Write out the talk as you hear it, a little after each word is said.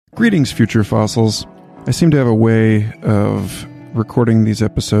Greetings, future fossils. I seem to have a way of recording these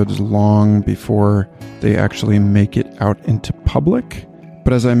episodes long before they actually make it out into public.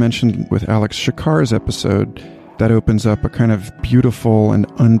 But as I mentioned with Alex Shakar's episode, that opens up a kind of beautiful and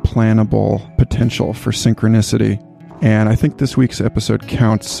unplannable potential for synchronicity. And I think this week's episode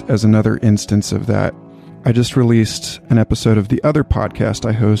counts as another instance of that. I just released an episode of the other podcast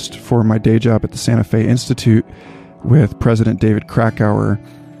I host for my day job at the Santa Fe Institute with President David Krakauer,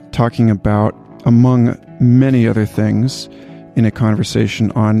 talking about, among many other things, in a conversation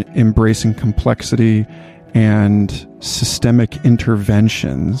on embracing complexity and systemic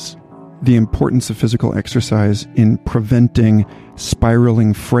interventions, the importance of physical exercise in preventing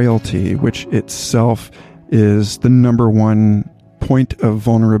spiraling frailty, which itself is the number one point of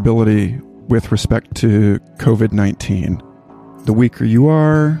vulnerability with respect to COVID-19. The weaker you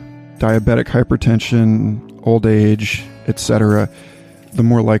are, diabetic hypertension, old age, etc., the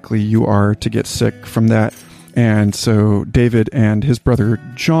more likely you are to get sick from that. And so David and his brother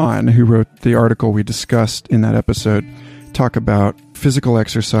John, who wrote the article we discussed in that episode, talk about physical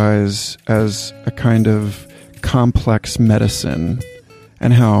exercise as a kind of complex medicine,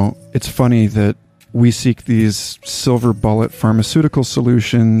 and how it's funny that we seek these silver bullet pharmaceutical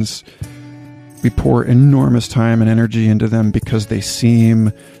solutions. We pour enormous time and energy into them because they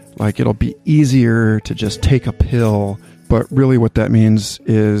seem like it'll be easier to just take a pill. But really what that means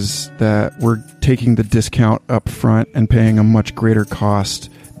is that we're taking the discount up front and paying a much greater cost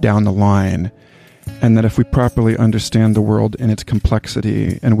down the line. And that if we properly understand the world in its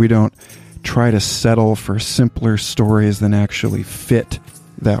complexity, and we don't try to settle for simpler stories than actually fit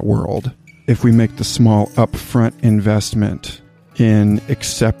that world, if we make the small upfront investment in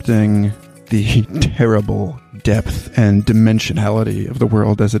accepting the terrible depth and dimensionality of the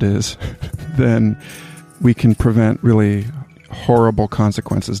world as it is, then we can prevent really horrible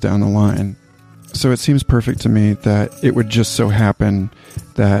consequences down the line. So it seems perfect to me that it would just so happen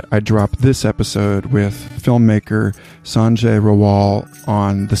that I drop this episode with filmmaker Sanjay Rawal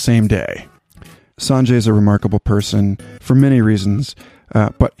on the same day. Sanjay is a remarkable person for many reasons,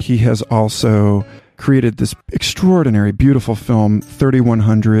 but he has also created this extraordinary, beautiful film,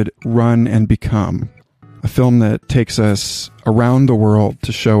 3100 Run and Become, a film that takes us around the world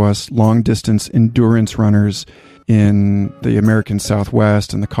to show us long-distance endurance runners in the American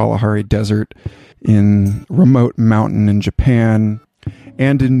Southwest, in the Kalahari Desert, in remote mountain in Japan,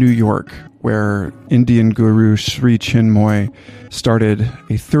 and in New York, where Indian guru Sri Chinmoy started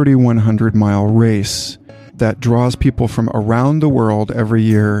a 3,100-mile race that draws people from around the world every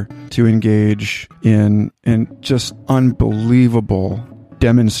year to engage in just unbelievable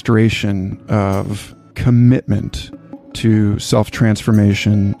demonstration of commitment to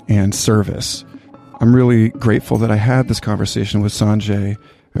self-transformation and service. I'm really grateful that I had this conversation with Sanjay,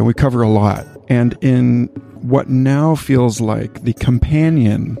 and we cover a lot. And in what now feels like the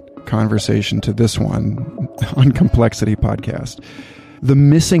companion conversation to this one on Complexity Podcast, the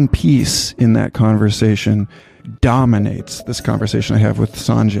missing piece in that conversation dominates this conversation I have with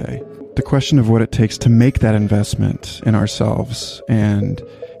Sanjay. The question of what it takes to make that investment in ourselves and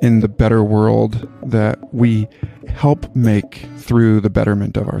in the better world that we help make through the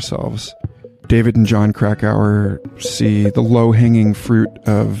betterment of ourselves. David and John Krakauer see the low-hanging fruit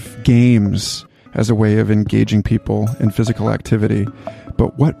of games as a way of engaging people in physical activity.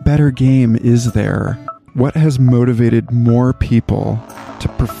 But what better game is there? What has motivated more people to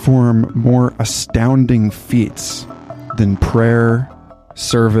perform more astounding feats than prayer,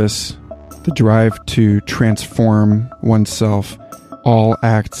 service, the drive to transform oneself, all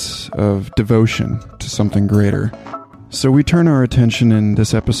acts of devotion to something greater? So we turn our attention in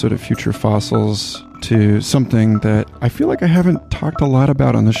this episode of Future Fossils to something that I feel like I haven't talked a lot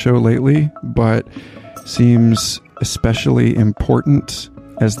about on the show lately, but seems especially important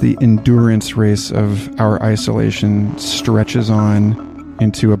as the endurance race of our isolation stretches on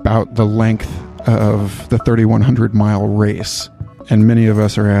into about the length of the 3,100-mile race. And many of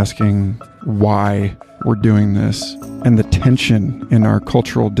us are asking why we're doing this. And the tension in our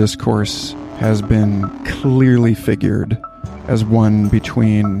cultural discourse has been clearly figured as one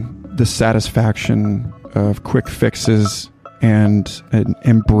between the satisfaction of quick fixes and an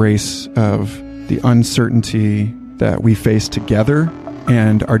embrace of the uncertainty that we face together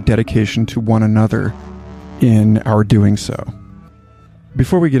and our dedication to one another in our doing so.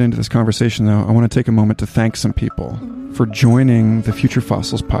 Before we get into this conversation, though, I want to take a moment to thank some people for joining the Future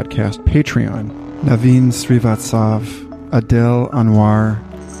Fossils podcast Patreon. Naveen Srivatsav, Adele Anwar,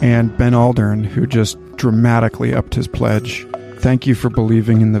 and Ben Aldern, who just dramatically upped his pledge. Thank you for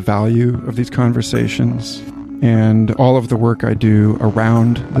believing in the value of these conversations. and all of the work I do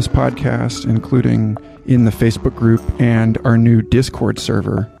around this podcast, including in the Facebook group and our new Discord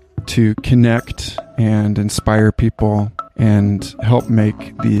server, to connect and inspire people and help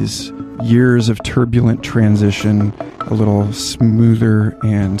make these years of turbulent transition a little smoother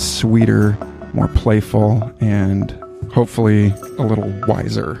and sweeter, more playful, and hopefully a little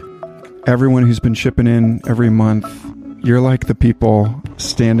wiser. Everyone who's been chipping in every month, you're like the people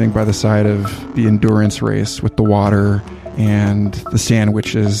standing by the side of the endurance race with the water and the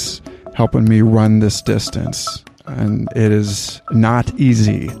sandwiches, helping me run this distance. And it is not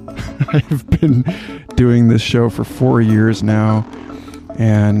easy. I've been doing this show for 4 years now,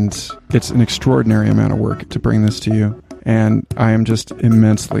 and it's an extraordinary amount of work to bring this to you. And I am just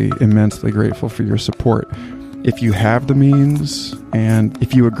immensely, immensely grateful for your support. If you have the means, and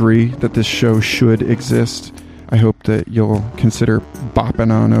if you agree that this show should exist, I hope that you'll consider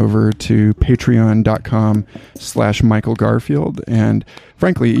bopping on over to patreon.com/Michael Garfield. And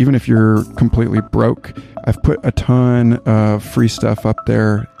frankly, even if you're completely broke, I've put a ton of free stuff up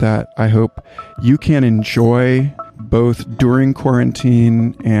there that I hope you can enjoy both during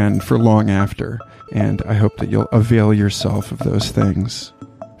quarantine and for long after. And I hope that you'll avail yourself of those things.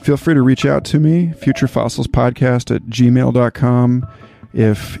 Feel free to reach out to me, futurefossilspodcast@gmail.com.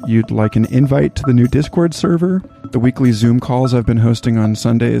 If you'd like an invite to the new Discord server, the weekly Zoom calls I've been hosting on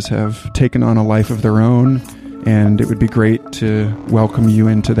Sundays have taken on a life of their own, and it would be great to welcome you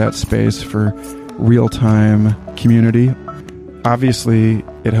into that space for real-time community. Obviously,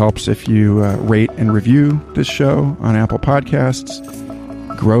 it helps if you rate and review this show on Apple Podcasts.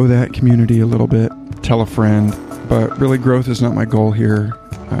 Grow that community a little bit. Tell a friend. But really, growth is not my goal here.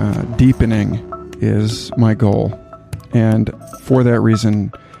 Deepening is my goal. And for that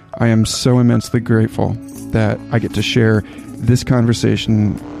reason, I am so immensely grateful that I get to share this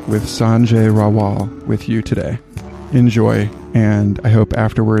conversation with Sanjay Rawal with you today. Enjoy, and I hope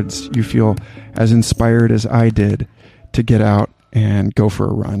afterwards you feel as inspired as I did to get out and go for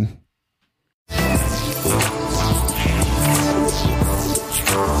a run.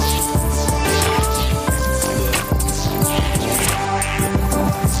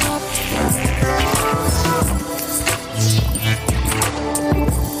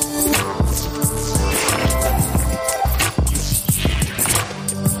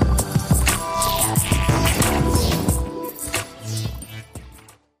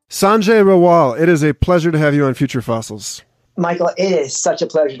 Sanjay Rawal, it is a pleasure to have you on Future Fossils. Michael, it is such a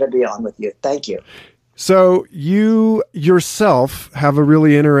pleasure to be on with you. Thank you. So you yourself have a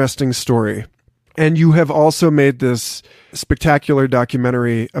really interesting story, and you have also made this spectacular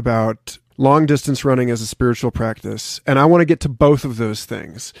documentary about long-distance running as a spiritual practice, and I want to get to both of those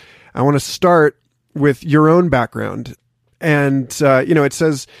things. I want to start with your own background, and it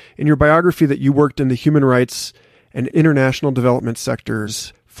says in your biography that you worked in the human rights and international development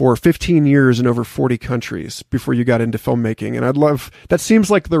sectors for 15 years in over 40 countries before you got into filmmaking. And that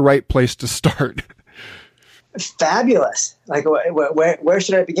seems like the right place to start. Fabulous. Like, where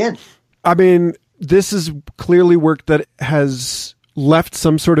should I begin? I mean, this is clearly work that has left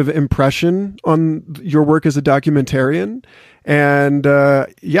some sort of impression on your work as a documentarian. And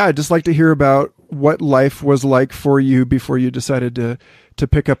I'd just like to hear about what life was like for you before you decided to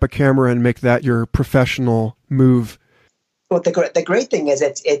pick up a camera and make that your professional move. Well, the great thing is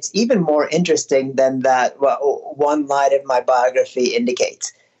it's even more interesting than that one line of my biography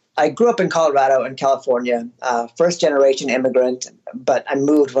indicates. I grew up in Colorado and California, first-generation immigrant, but I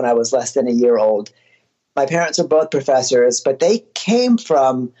moved when I was less than a year old. My parents were both professors, but they came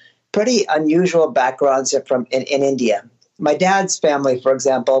from pretty unusual backgrounds in India. My dad's family, for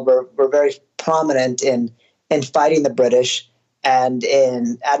example, were very prominent in fighting the British and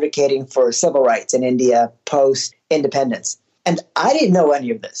in advocating for civil rights in India post-independence. And I didn't know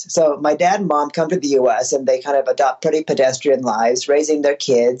any of this. So my dad and mom come to the U.S. and they kind of adopt pretty pedestrian lives, raising their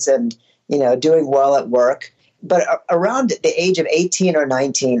kids and, doing well at work. But around the age of 18 or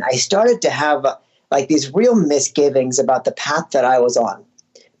 19, I started to have these real misgivings about the path that I was on.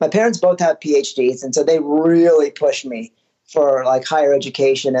 My parents both have PhDs, and so they really pushed me for higher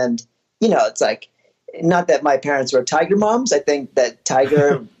education. And, it's not that my parents were tiger moms. I think that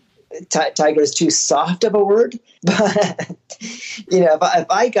tiger is too soft of a word, but if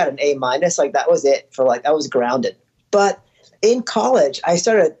I got an A-, that was it I was grounded. But in college, I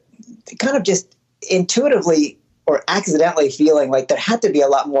started kind of just intuitively or accidentally feeling like there had to be a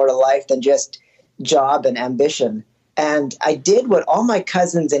lot more to life than just job and ambition. And I did what all my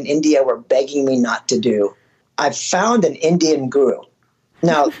cousins in India were begging me not to do. I found an Indian guru.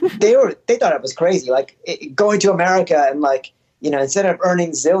 Now they thought I was crazy, going to America and instead of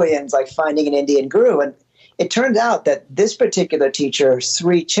earning zillions, finding an Indian guru. And it turned out that this particular teacher,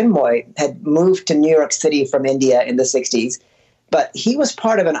 Sri Chinmoy, had moved to New York City from India in the 60s, but he was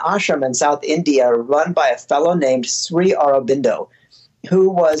part of an ashram in South India run by a fellow named Sri Aurobindo, who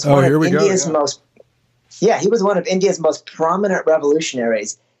was one of India's he was one of India's most prominent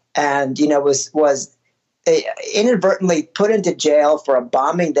revolutionaries, and was inadvertently put into jail for a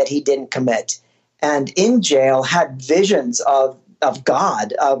bombing that he didn't commit, and in jail had visions of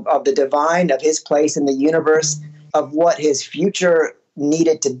God, of the divine, of his place in the universe, of what his future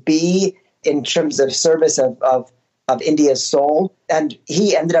needed to be in terms of service of India's soul. And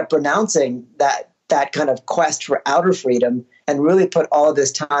he ended up renouncing that kind of quest for outer freedom and really put all of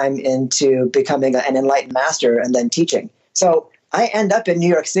this time into becoming an enlightened master and then teaching. So I end up in New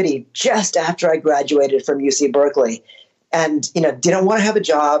York City just after I graduated from UC Berkeley, and didn't want to have a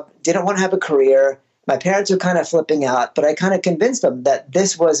job, didn't want to have a career. My parents were kind of flipping out, but I kind of convinced them that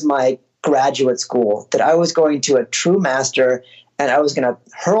this was my graduate school, that I was going to a true master and I was going to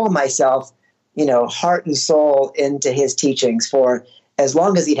hurl myself, heart and soul into his teachings for as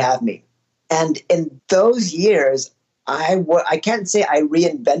long as he'd have me. And in those years, I can't say I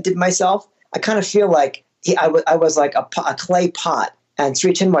reinvented myself. I kind of feel like I was like a clay pot, and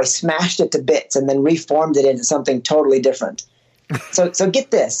Sri Chinmoy smashed it to bits and then reformed it into something totally different. So get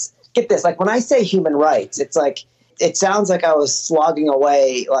this. Like when I say human rights, it's like, it sounds like I was slogging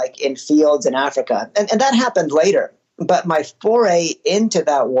away like in fields in Africa. And that happened later. But my foray into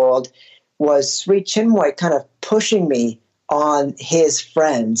that world was Sri Chinmoy kind of pushing me on his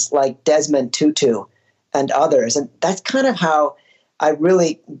friends like Desmond Tutu and others. And that's kind of how I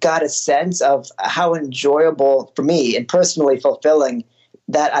really got a sense of how enjoyable for me and personally fulfilling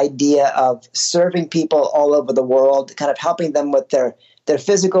that idea of serving people all over the world, kind of helping them with their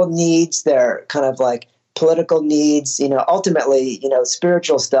physical needs, their kind of like political needs, ultimately,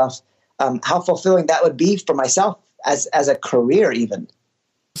 spiritual stuff, how fulfilling that would be for myself as a career even.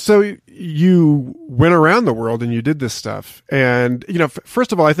 So you went around the world and you did this stuff. And,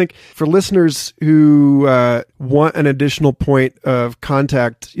 first of all, I think for listeners who want an additional point of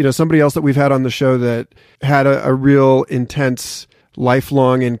contact, somebody else that we've had on the show that had a real intense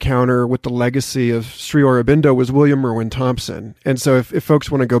lifelong encounter with the legacy of Sri Aurobindo was William Merwin Thompson. And so if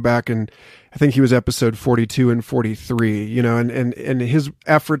folks want to go back, and I think he was episode 42 and 43, and his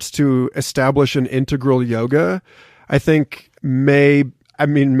efforts to establish an integral yoga, I think maybe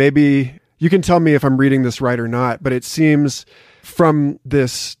you can tell me if I'm reading this right or not, but it seems from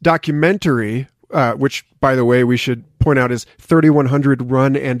this documentary, which, by the way, we should point out is 3100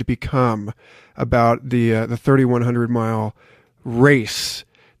 Run and Become, about the 3100 mile race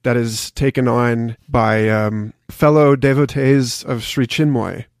that is taken on by fellow devotees of Sri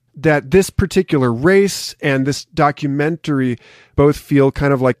Chinmoy, that this particular race and this documentary both feel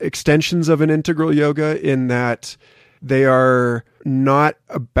kind of like extensions of an integral yoga in that they are not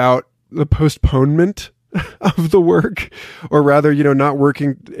about the postponement of the work, or rather, not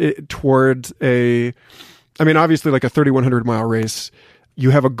working towards obviously like a 3100 mile race,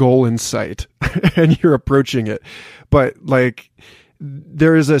 you have a goal in sight and you're approaching it. But like,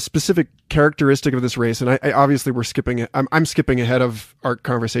 there is a specific characteristic of this race, and I obviously we're skipping it. I'm skipping ahead of our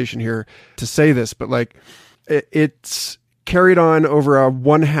conversation here to say this, but like, it's carried on over a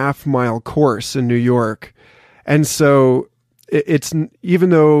 1/2 mile course in New York. And so it's, even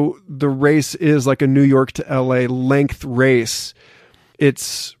though the race is like a New York to LA length race,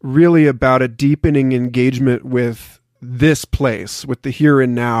 it's really about a deepening engagement with this place, with the here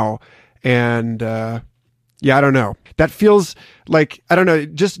and now. And, I don't know. That feels like, I don't know,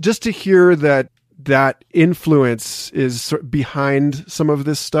 just to hear that influence is behind some of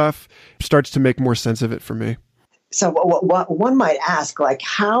this stuff starts to make more sense of it for me. So one might ask, like,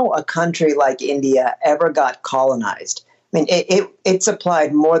 how a country like India ever got colonized. I mean, it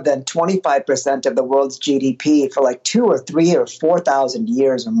supplied more than 25% of the world's GDP for like 2 or 3 or 4,000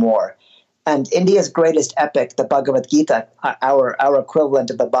 years or more. And India's greatest epic, the Bhagavad Gita, our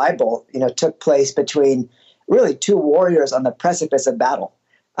equivalent of the Bible, took place between really two warriors on the precipice of battle.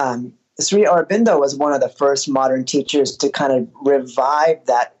 Sri Aurobindo was one of the first modern teachers to kind of revive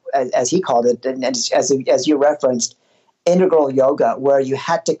that, as he called it, and as you referenced, integral yoga, where you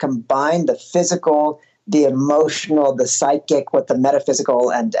had to combine the physical, the emotional, the psychic with the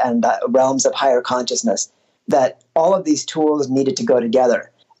metaphysical and realms of higher consciousness, that all of these tools needed to go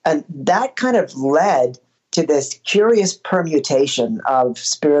together. And that kind of led to this curious permutation of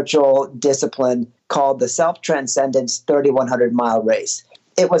spiritual discipline called the Self-Transcendence 3100 Mile Race.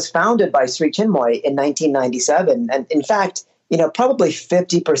 It was founded by Sri Chinmoy in 1997. And in fact, probably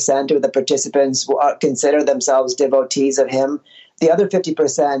 50% of the participants consider themselves devotees of him. The other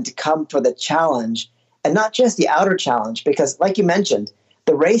 50% come for the challenge. And not just the outer challenge, because like you mentioned,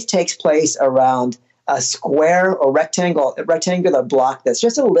 the race takes place around a square or rectangular block that's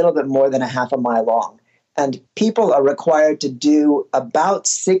just a little bit more than a half a mile long. And people are required to do about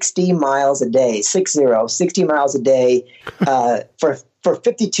 60 miles a day, 60 miles a day for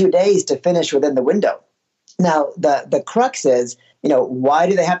 52 days to finish within the window. Now, the crux is, why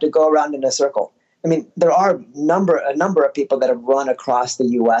do they have to go around in a circle? I mean, there are a number of people that have run across the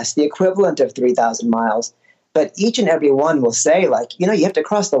U.S., the equivalent of 3,000 miles. But each and every one will say, you have to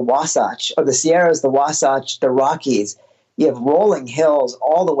cross the Wasatch or the Sierras, the Wasatch, the Rockies. You have rolling hills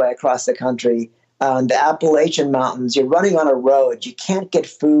all the way across the country, the Appalachian Mountains. You're running on a road. You can't get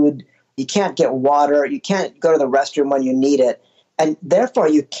food. You can't get water. You can't go to the restroom when you need it. And therefore,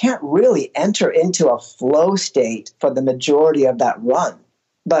 you can't really enter into a flow state for the majority of that run.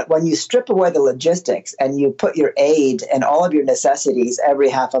 But when you strip away the logistics and you put your aid and all of your necessities every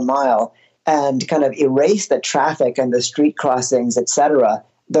half a mile and kind of erase the traffic and the street crossings, etc.,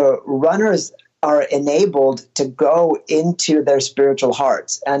 the runners are enabled to go into their spiritual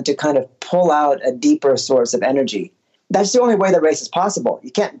hearts and to kind of pull out a deeper source of energy. That's the only way the race is possible.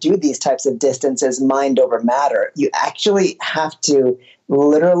 You can't do these types of distances mind over matter. You actually have to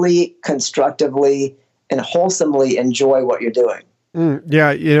literally, constructively, and wholesomely enjoy what you're doing.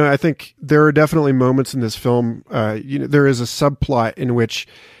 Yeah, I think there are definitely moments in this film. There is a subplot in which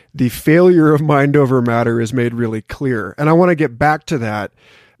the failure of mind over matter is made really clear. And I want to get back to that.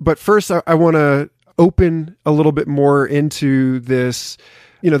 But first, I want to open a little bit more into this,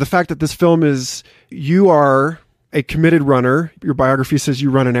 the fact that this film you are a committed runner. Your biography says you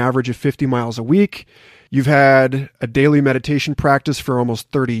run an average of 50 miles a week. You've had a daily meditation practice for almost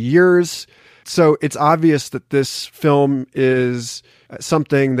 30 years. So it's obvious that this film is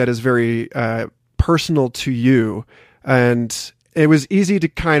something that is very personal to you. And it was easy to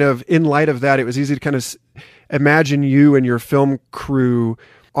kind of, in light of that, it was easy to kind of imagine you and your film crew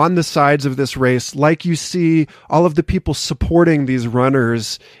on the sides of this race, like you see all of the people supporting these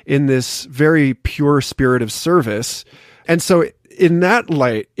runners in this very pure spirit of service. And so in that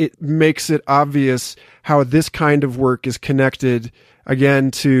light, it makes it obvious how this kind of work is connected,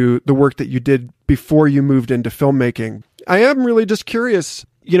 again, to the work that you did before you moved into filmmaking. I am really just curious,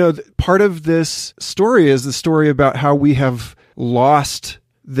 part of this story is the story about how we have lost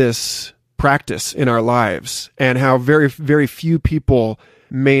this practice in our lives and how very, very few people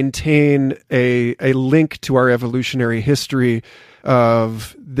maintain a link to our evolutionary history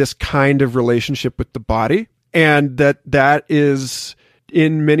of this kind of relationship with the body. And that is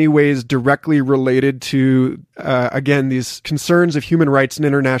in many ways directly related to, again, these concerns of human rights and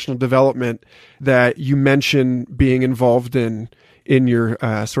international development that you mention being involved in your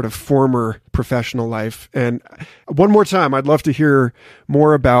sort of former professional life. And one more time, I'd love to hear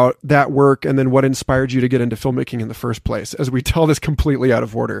more about that work and then what inspired you to get into filmmaking in the first place, as we tell this completely out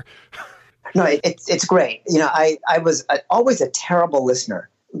of order. No, it's great. I was always a terrible listener,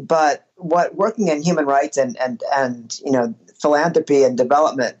 but what working in human rights and philanthropy and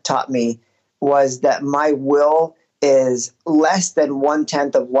development taught me was that my will is less than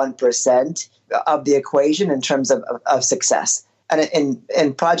 0.1% of the equation in terms of success. And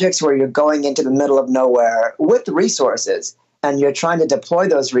in projects where you're going into the middle of nowhere with resources and you're trying to deploy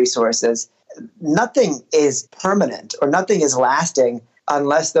those resources, nothing is permanent or nothing is lasting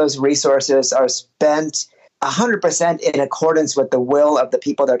unless those resources are spent 100% in accordance with the will of the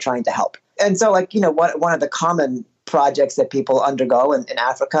people they're trying to help. And so, one of the common projects that people undergo in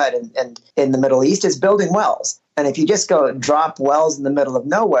Africa and in the Middle East is building wells. And if you just go drop wells in the middle of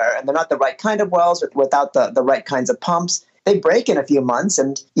nowhere and they're not the right kind of wells without the right kinds of pumps, they break in a few months,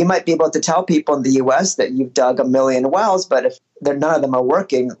 and you might be able to tell people in the U.S. that you've dug 1 million wells, but if none of them are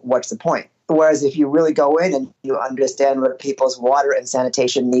working, what's the point? Whereas if you really go in and you understand what people's water and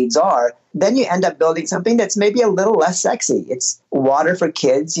sanitation needs are, then you end up building something that's maybe a little less sexy. It's water for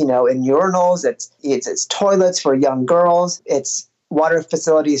kids, in urinals. It's toilets for young girls. It's water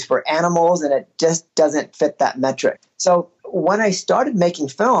facilities for animals, and it just doesn't fit that metric. So when I started making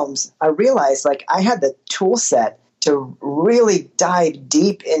films, I realized I had the tool set to really dive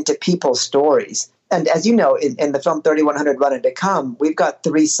deep into people's stories. And as you know, in the film 3100 Run and Become, we've got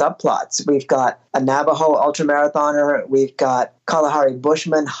 3 subplots. We've got a Navajo ultramarathoner, we've got Kalahari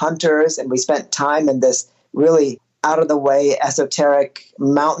Bushmen, hunters, and we spent time in this really out-of-the-way esoteric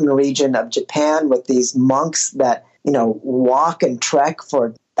mountain region of Japan with these monks that, walk and trek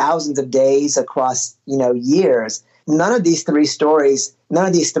for thousands of days across, years. None of these 3 stories, none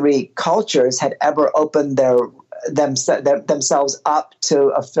of these 3 cultures had ever opened themselves up to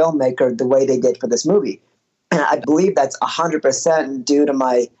a filmmaker the way they did for this movie. And I believe that's 100% due to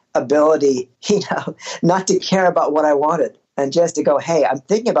my ability, not to care about what I wanted and just to go, hey, I'm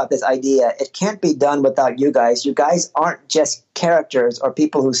thinking about this idea. It can't be done without you guys. You guys aren't just characters or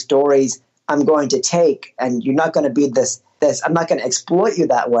people whose stories I'm going to take, and you're not going to be this. I'm not going to exploit you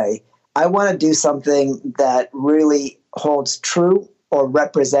that way. I want to do something that really holds true or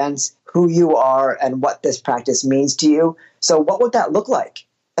represents who you are and what this practice means to you. So what would that look like?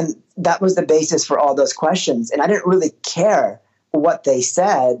 And that was the basis for all those questions. And I didn't really care what they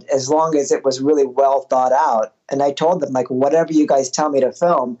said as long as it was really well thought out. And I told them, like, whatever you guys tell me to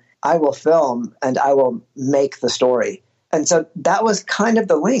film, I will film and I will make the story. And so that was kind of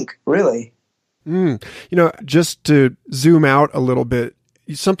the link, really. Just to zoom out a little bit,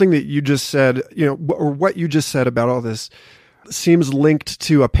 something that you just said, or what you just said about all this seems linked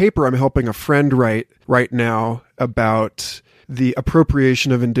to a paper I'm helping a friend write right now about the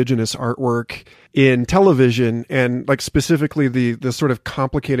appropriation of indigenous artwork in television, and like specifically the sort of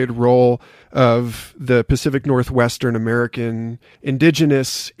complicated role of the Pacific Northwestern American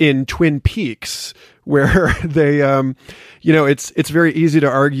indigenous in Twin Peaks, where they, it's very easy to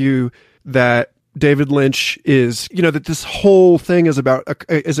argue that David Lynch is, that this whole thing is about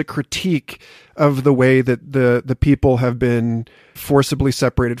is a critique of the way that the people have been forcibly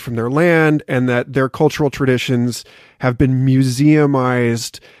separated from their land, and that their cultural traditions have been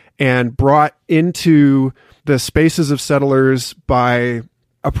museumized and brought into the spaces of settlers by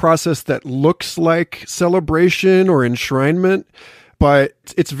a process that looks like celebration or enshrinement, but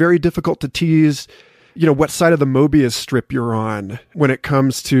it's very difficult to tease, what side of the Mobius strip you're on when it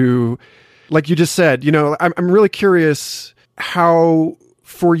comes to, like you just said, I'm really curious how,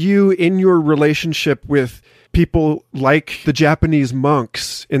 for you in your relationship with people like the Japanese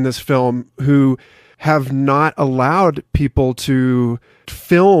monks in this film who have not allowed people to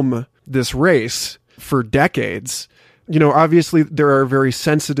film this race for decades. Obviously there are very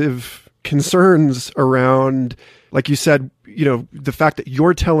sensitive concerns around, like you said, the fact that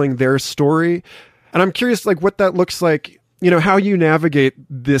you're telling their story. And I'm curious, like, what that looks like, how you navigate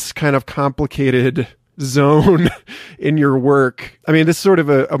this kind of complicated zone in your work. I mean, this is sort of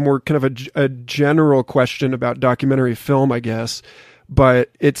a more kind of a general question about documentary film, I guess, but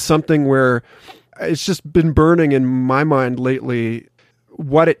it's something where it's just been burning in my mind lately,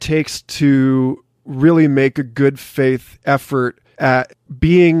 what it takes to really make a good faith effort at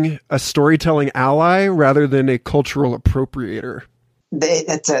being a storytelling ally rather than a cultural appropriator.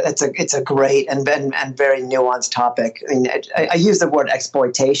 It's a great and very nuanced topic. I mean, I used the word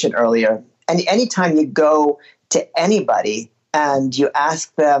exploitation earlier. And anytime you go to anybody and you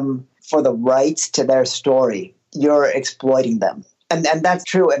ask them for the rights to their story, you're exploiting them. And that's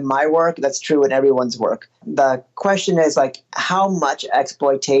true in my work. That's true in everyone's work. The question is, like, how much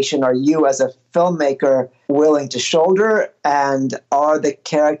exploitation are you as a filmmaker willing to shoulder? And are the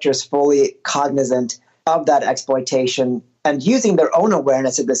characters fully cognizant of that exploitation? And using their own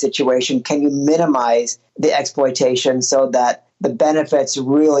awareness of the situation, can you minimize the exploitation so that the benefits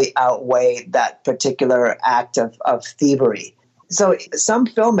really outweigh that particular act of thievery? So some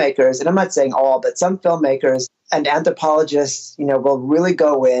filmmakers, and I'm not saying all, but some filmmakers and anthropologists, will really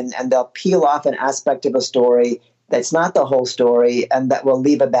go in and they'll peel off an aspect of a story that's not the whole story and that will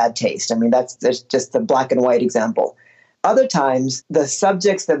leave a bad taste. I mean, that's just the black and white example. Other times, the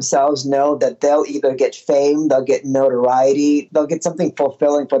subjects themselves know that they'll either get fame, they'll get notoriety, they'll get something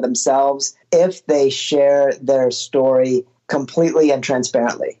fulfilling for themselves if they share their story completely and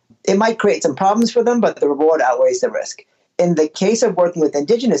transparently. It might create some problems for them, but the reward outweighs the risk. In the case of working with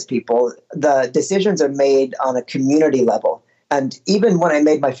indigenous people, the decisions are made on a community level. And even when I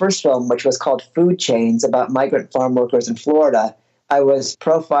made my first film, which was called Food Chains, about migrant farm workers in Florida, I was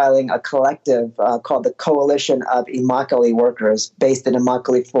profiling a collective called the Coalition of Immokalee Workers based in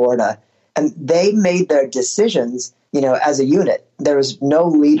Immokalee, Florida. And they made their decisions, as a unit. There was no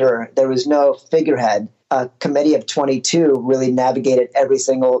leader. There was no figurehead. A committee of 22 really navigated every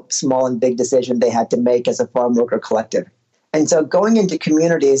single small and big decision they had to make as a farm worker collective. And so going into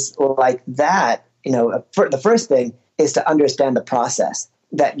communities like that, the first thing is to understand the process,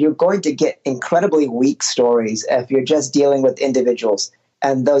 that you're going to get incredibly weak stories if you're just dealing with individuals.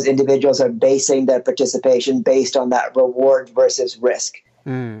 And those individuals are basing their participation based on that reward versus risk.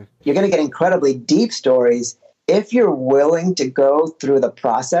 You're going to get incredibly deep stories if you're willing to go through the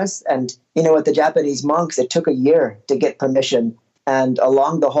process. And, with the Japanese monks, it took a year to get permission. And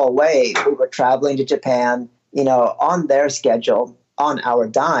along the whole way, we were traveling to Japan, on their schedule, on our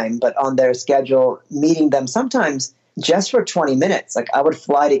dime, but on their schedule, meeting them sometimes just for 20 minutes. Like, I would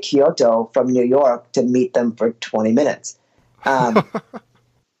fly to Kyoto from New York to meet them for 20 minutes.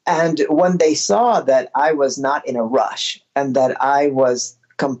 And when they saw that I was not in a rush and that I was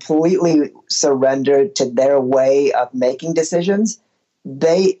completely surrendered to their way of making decisions,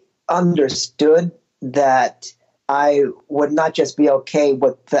 they understood that I would not just be okay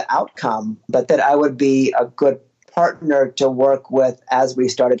with the outcome, but that I would be a good partner to work with as we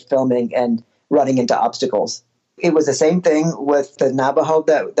started filming and running into obstacles. It was the same thing with the Navajo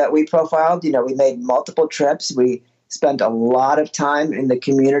that we profiled. You know, we made multiple trips. We spent a lot of time in the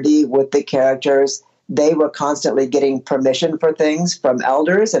community with the characters. They were constantly getting permission for things from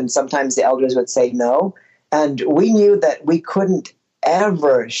elders, and sometimes the elders would say no. And we knew that we couldn't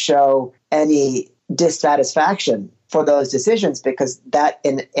ever show any dissatisfaction for those decisions, because that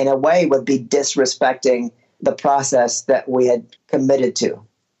in a way would be disrespecting the process that we had committed to.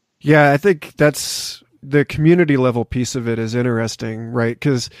 Yeah, I think that's the community level piece of it is interesting, right?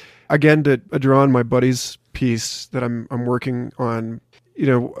 Because again, to draw on my buddy's piece that I'm working on, you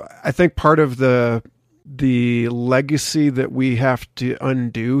know, I think part of the legacy that we have to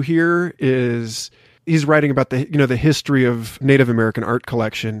undo here is he's writing about the history of Native American art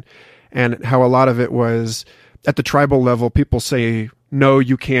collection, and how a lot of it was at the tribal level, people say, no,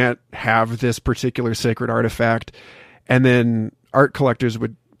 you can't have this particular sacred artifact. And then art collectors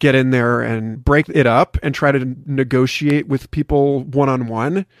would get in there and break it up and try to negotiate with people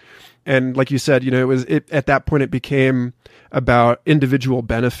one-on-one. And like you said, you know, at that point, it became about individual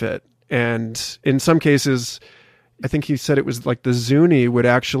benefit. And in some cases, I think he said it was like the Zuni would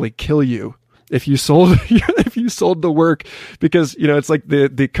actually kill you if you sold the work, because, you know, it's like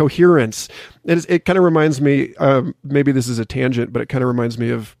the coherence. It kind of reminds me, maybe this is a tangent, but it kind of reminds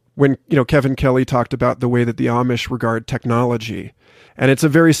me of when, you know, Kevin Kelly talked about the way that the Amish regard technology. And it's a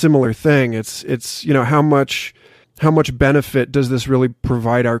very similar thing. It's you know, how much benefit does this really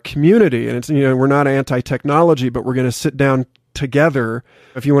provide our community? And it's, you know, we're not anti-technology, but we're going to sit down together.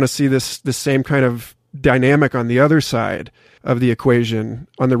 If you want to see this same kind of dynamic on the other side of the equation,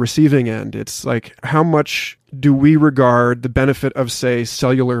 on the receiving end, it's like, how much do we regard the benefit of, say,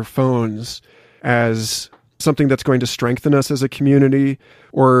 cellular phones as something that's going to strengthen us as a community,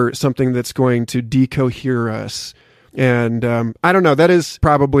 or something that's going to decohere us? And I don't know, that is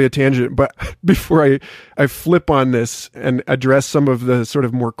probably a tangent, but before I flip on this and address some of the sort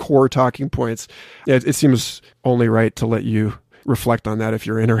of more core talking points, it seems only right to let you reflect on that if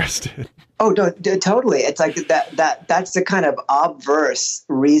you're interested. Oh, no, totally. It's like that's the kind of obverse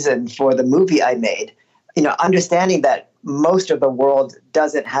reason for the movie I made. You know, understanding that most of the world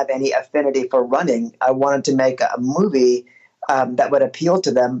doesn't have any affinity for running, I wanted to make a movie that would appeal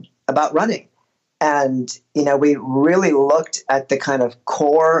to them about running. And, you know, we really looked at the kind of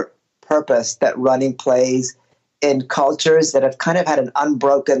core purpose that running plays in cultures that have kind of had an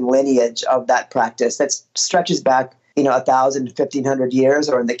unbroken lineage of that practice that stretches back, you know, 1,000, 1,500 years,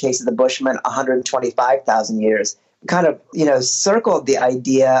 or in the case of the Bushmen, 125,000 years. Kind of, you know, circled the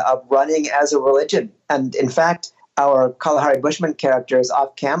idea of running as a religion. And in fact, our Kalahari Bushman characters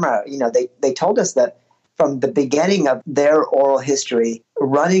off camera, you know, they told us that from the beginning of their oral history,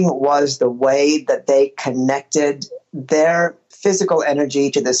 running was the way that they connected their physical energy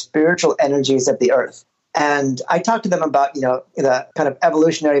to the spiritual energies of the earth. And I talked to them about, you know, the kind of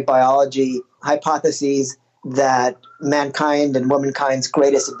evolutionary biology hypotheses that mankind and womankind's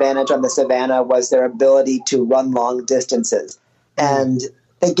greatest advantage on the savannah was their ability to run long distances. And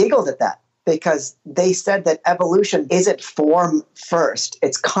they giggled at that, because they said that evolution isn't form first,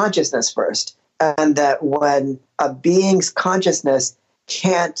 it's consciousness first. And that when a being's consciousness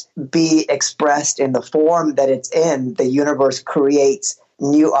can't be expressed in the form that it's in, the universe creates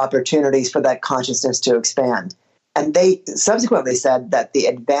new opportunities for that consciousness to expand. And they subsequently said that the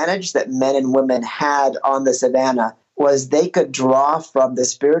advantage that men and women had on the savannah was they could draw from the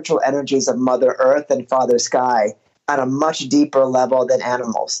spiritual energies of Mother Earth and Father Sky at a much deeper level than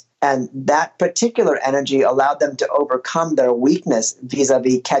animals. And that particular energy allowed them to overcome their weakness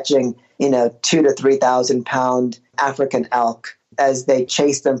vis-a-vis catching, you know, 2,000 to 3,000 pound African elk as they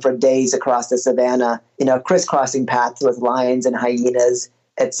chased them for days across the savannah, you know, crisscrossing paths with lions and hyenas,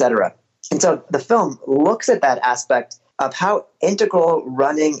 etc. And so the film looks at that aspect of how integral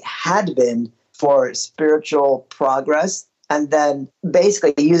running had been for spiritual progress. And then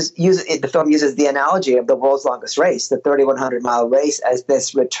basically the film uses the analogy of the world's longest race, the 3,100-mile race, as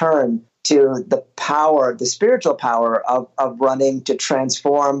this return to the power, the spiritual power of running to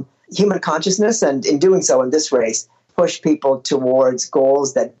transform human consciousness. And in doing so in this race, push people towards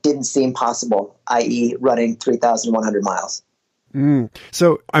goals that didn't seem possible, i.e. running 3,100 miles.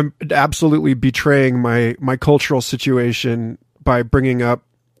 So I'm absolutely betraying my cultural situation by bringing up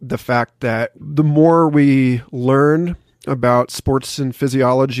the fact that the more we learn about sports and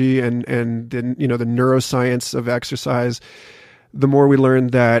physiology and the, you know, the neuroscience of exercise, the more we learn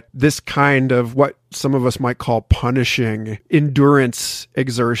that this kind of what some of us might call punishing endurance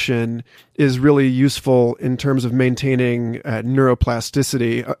exertion is really useful in terms of maintaining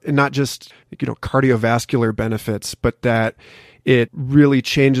neuroplasticity, not just cardiovascular benefits, but that it really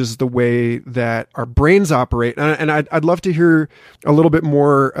changes the way that our brains operate. And I'd love to hear a little bit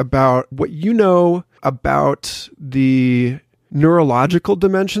more about what you know about the neurological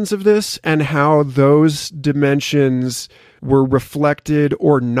dimensions of this and how those dimensions were reflected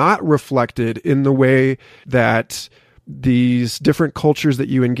or not reflected in the way that these different cultures that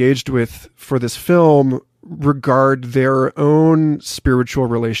you engaged with for this film regard their own spiritual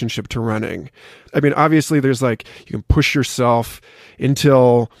relationship to running. I mean, obviously there's you can push yourself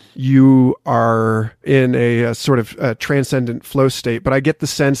until you are in a sort of a transcendent flow state. But I get the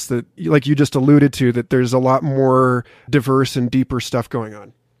sense that, like you just alluded to, that there's a lot more diverse and deeper stuff going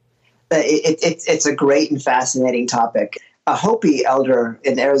on. It's a great and fascinating topic. A Hopi elder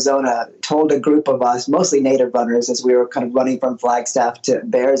in Arizona told a group of us, mostly native runners, as we were kind of running from Flagstaff to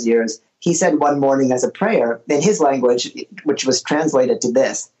Bears Ears, he said one morning as a prayer in his language, which was translated to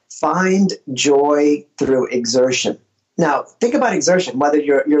this: find joy through exertion. Now, think about exertion, whether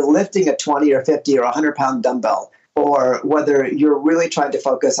you're lifting a 20 or 50 or 100-pound dumbbell, or whether you're really trying to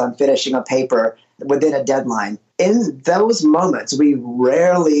focus on finishing a paper within a deadline. In those moments, we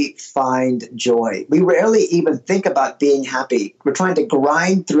rarely find joy. We rarely even think about being happy. We're trying to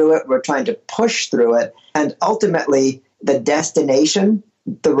grind through it. We're trying to push through it. And ultimately, the destination,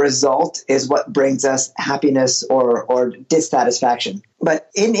 the result, is what brings us happiness or dissatisfaction. But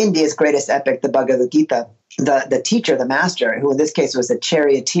in India's greatest epic, the Bhagavad Gita, the teacher, the master, who in this case was the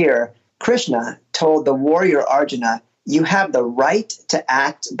charioteer, Krishna, told the warrior Arjuna, "You have the right to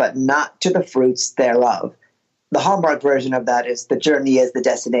act, but not to the fruits thereof." The hallmark version of that is the journey is the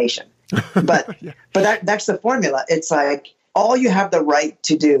destination. But yeah. but that's the formula. It's like all you have the right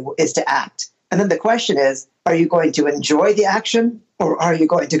to do is to act. And then the question is, are you going to enjoy the action, or are you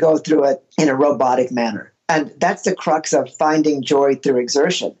going to go through it in a robotic manner? And that's the crux of finding joy through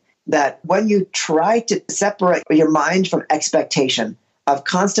exertion, that when you try to separate your mind from expectation, of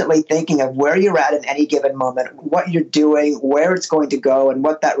constantly thinking of where you're at in any given moment, what you're doing, where it's going to go, and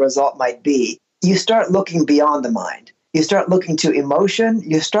what that result might be, you start looking beyond the mind. You start looking to emotion.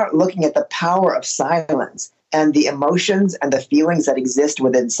 You start looking at the power of silence and the emotions and the feelings that exist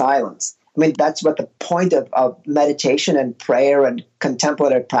within silence. I mean, that's what the point of meditation and prayer and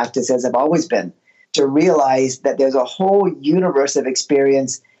contemplative practices have always been, to realize that there's a whole universe of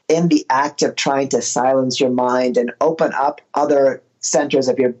experience in the act of trying to silence your mind and open up other centers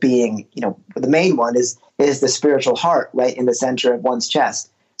of your being. The main one is the spiritual heart, right in the center of one's chest.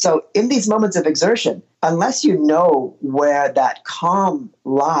 So in these moments of exertion, unless you know where that calm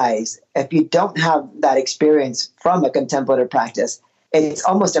lies, if you don't have that experience from a contemplative practice, it's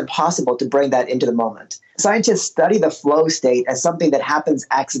almost impossible to bring that into the moment. Scientists study the flow state as something that happens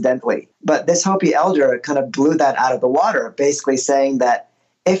accidentally. But this Hopi elder kind of blew that out of the water, basically saying that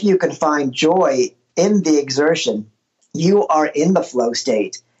if you can find joy in the exertion, you are in the flow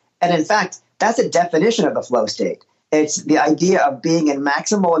state. And in fact, that's a definition of the flow state. It's the idea of being in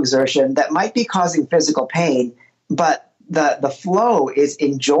maximal exertion that might be causing physical pain, but the flow is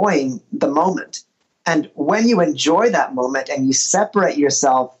enjoying the moment. And when you enjoy that moment and you separate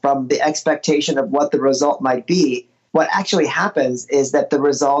yourself from the expectation of what the result might be, what actually happens is that the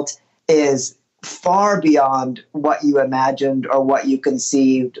result is far beyond what you imagined or what you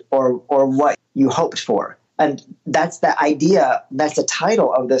conceived or what you hoped for. And that's the idea, that's the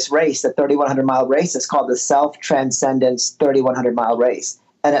title of this race, the 3,100-mile race. It's called the Self-Transcendence 3,100-mile race.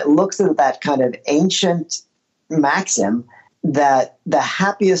 And it looks at that kind of ancient maxim that the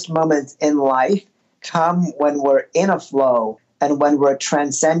happiest moments in life come when we're in a flow and when we're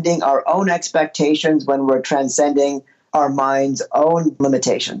transcending our own expectations, when we're transcending our mind's own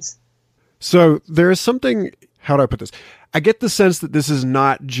limitations. So there is something, how do I put this? I get the sense that this is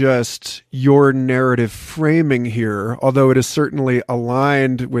not just your narrative framing here, although it is certainly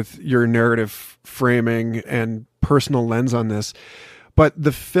aligned with your narrative framing and personal lens on this. But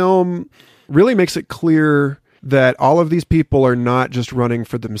the film really makes it clear that all of these people are not just running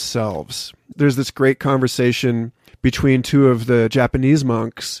for themselves. There's this great conversation between two of the Japanese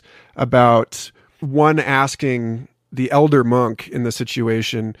monks about one asking the elder monk in the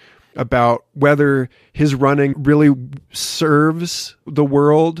situation about whether his running really serves the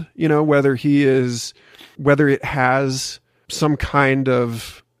world, whether it has some kind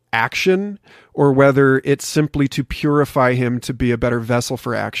of action or whether it's simply to purify him to be a better vessel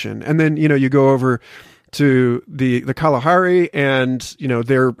for action. And then, you go over to the Kalahari, and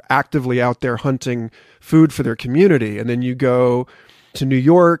they're actively out there hunting food for their community. And then you go to New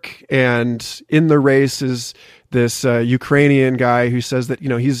York, and in the race is this Ukrainian guy who says that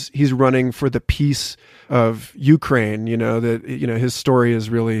he's running for the peace of Ukraine. That his story is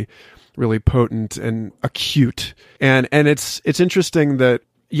really, really potent and acute. And it's interesting that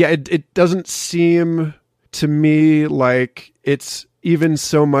it doesn't seem to me like it's even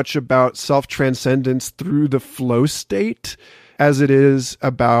so much about self-transcendence through the flow state as it is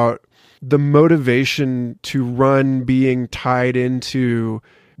about the motivation to run being tied into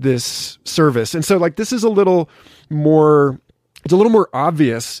this service. And so this is a little more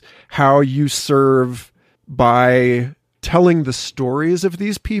obvious how you serve by telling the stories of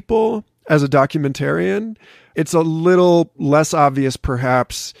these people as a documentarian. It's a little less obvious,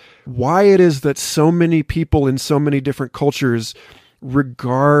 perhaps, why it is that so many people in so many different cultures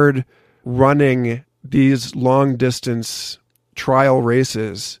regard running these long distance trial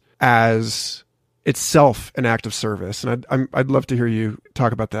races as itself an act of service. And I'd love to hear you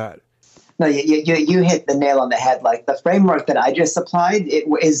talk about that. No, you hit the nail on the head. Like the framework that I just applied, it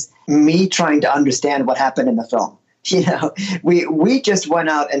is me trying to understand what happened in the film. We just went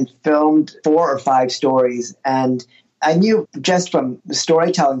out and filmed 4 or 5 stories, and I knew just from the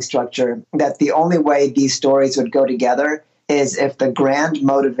storytelling structure that the only way these stories would go together is if the grand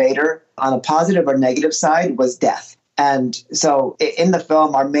motivator on a positive or negative side was death. And so in the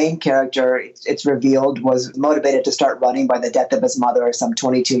film, our main character, it's revealed, was motivated to start running by the death of his mother some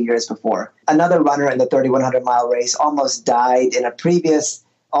 22 years before. Another runner in the 3,100-mile race almost died in a previous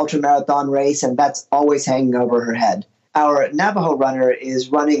ultramarathon race, and that's always hanging over her head. Our Navajo runner is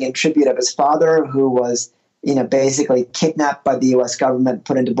running in tribute of his father, who was basically kidnapped by the U.S. government,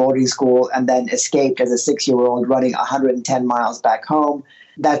 put into boarding school, and then escaped as a 6-year-old running 110 miles back home.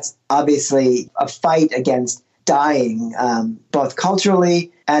 That's obviously a fight against dying, both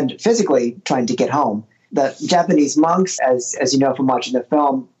culturally and physically trying to get home. The Japanese monks, as you know from watching the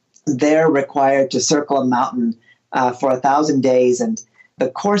film, they're required to circle a mountain for 1,000 days, and the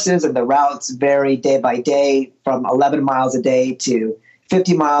courses and the routes vary day by day from 11 miles a day to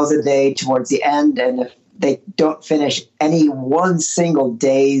 50 miles a day towards the end. And if they don't finish any one single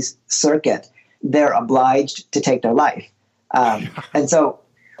day's circuit, they're obliged to take their life. And so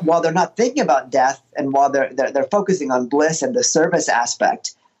while they're not thinking about death, and while they're focusing on bliss and the service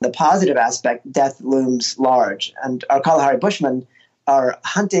aspect, the positive aspect, death looms large. And our Kalahari Bushmen are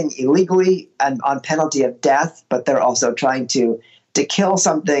hunting illegally and on penalty of death, but they're also trying to kill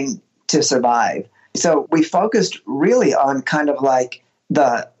something to survive. So we focused really on kind of like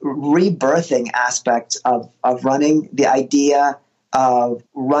the rebirthing aspect of running, the idea of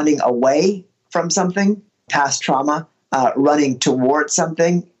running away from something, past trauma, running towards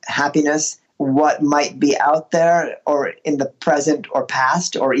something, happiness, what might be out there or in the present or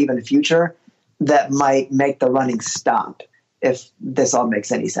past or even future that might make the running stop, if this all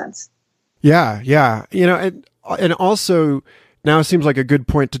makes any sense. Yeah. And also now it seems like a good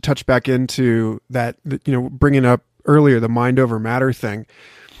point to touch back into that, bringing up earlier, the mind over matter thing.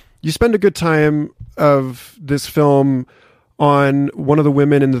 You spend a good time of this film on one of the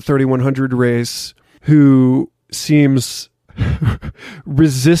women in the 3,100 race who seems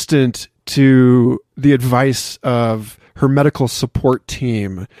resistant to the advice of her medical support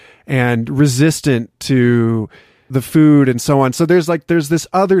team and resistant to the food and so on. So there's this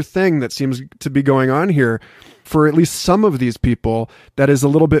other thing that seems to be going on here for at least some of these people that is a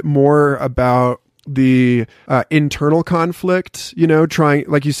little bit more about the internal conflict, trying,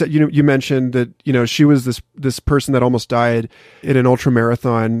 like you said, you mentioned that, she was this person that almost died in an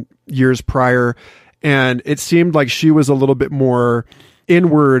ultramarathon years prior. And it seemed like she was a little bit more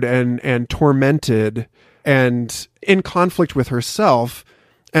inward and tormented and in conflict with herself.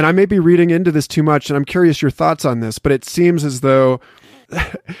 And I may be reading into this too much, and I'm curious your thoughts on this, but it seems as though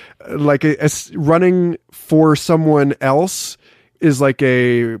like running for someone else is like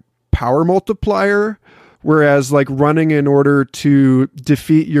a power multiplier, whereas like running in order to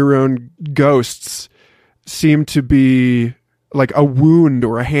defeat your own ghosts seem to be like a wound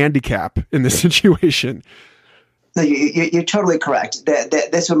or a handicap in this situation. No, you're totally correct.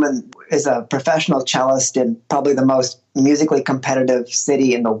 This woman is a professional cellist in probably the most musically competitive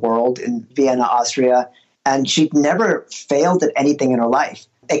city in the world, in Vienna, Austria. And she'd never failed at anything in her life,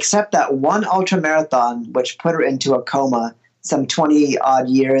 except that one ultramarathon, which put her into a coma some 20-odd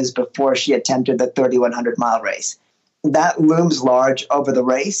years before she attempted the 3,100-mile race. That looms large over the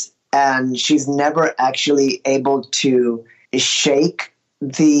race, and she's never actually able to shake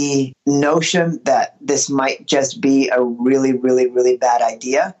the notion that this might just be a really, really, really bad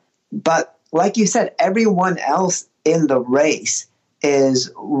idea. But like you said, everyone else in the race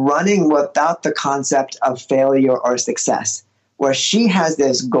is running without the concept of failure or success, where she has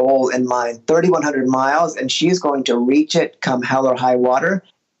this goal in mind, 3,100 miles, and she's going to reach it come hell or high water.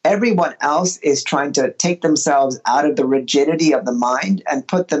 Everyone else is trying to take themselves out of the rigidity of the mind and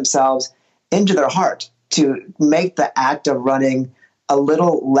put themselves into their heart to make the act of running a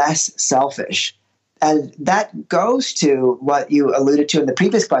little less selfish. And that goes to what you alluded to in the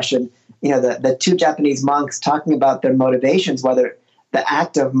previous question, the two Japanese monks talking about their motivations, whether the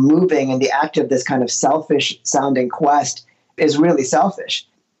act of moving and the act of this kind of selfish sounding quest is really selfish.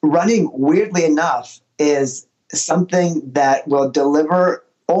 Running, weirdly enough, is something that will deliver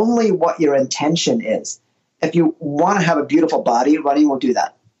only what your intention is. If you want to have a beautiful body, running will do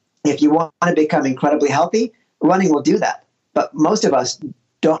that. If you want to become incredibly healthy, running will do that. But most of us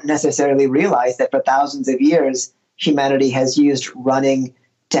don't necessarily realize that for thousands of years, humanity has used running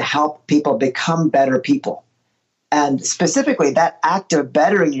to help people become better people. And specifically, that act of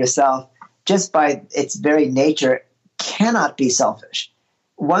bettering yourself, just by its very nature, cannot be selfish.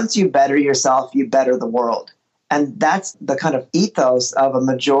 Once you better yourself, you better the world. And that's the kind of ethos of a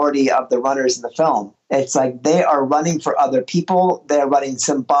majority of the runners in the film. It's like they are running for other people. They're running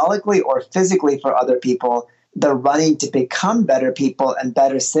symbolically or physically for other people. They're running to become better people and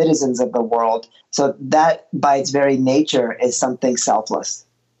better citizens of the world. So that, by its very nature, is something selfless.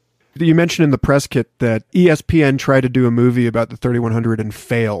 You mentioned in the press kit that ESPN tried to do a movie about the 3,100 and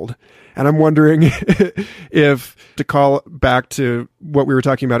failed. And I'm wondering if, to call back to what we were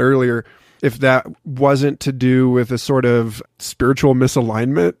talking about earlier, if that wasn't to do with a sort of spiritual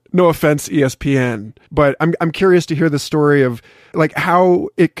misalignment. No offense, ESPN, but I'm curious to hear the story of like how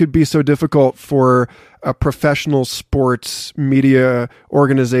it could be so difficult for a professional sports media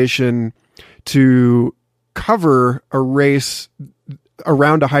organization to cover a race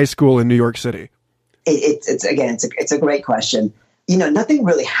around a high school in New York City. It's a great question. Nothing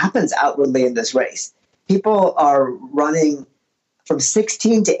really happens outwardly in this race. People are running from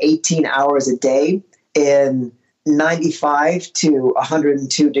 16 to 18 hours a day in 95 to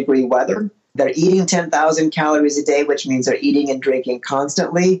 102 degree weather. They're eating 10,000 calories a day, which means they're eating and drinking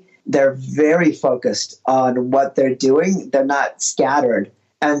constantly. They're very focused on what they're doing. They're not scattered.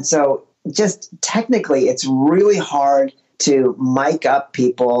 And so just technically, it's really hard to mic up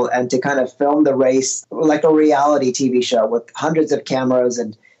people and to kind of film the race like a reality TV show with hundreds of cameras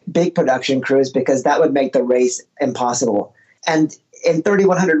and big production crews, because that would make the race impossible. And in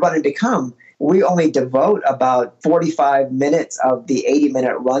 3,100 Run and Become, we only devote about 45 minutes of the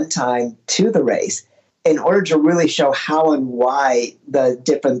 80-minute run time to the race in order to really show how and why the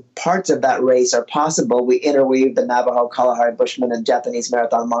different parts of that race are possible. We interweave the Navajo, Kalahari, Bushman, and Japanese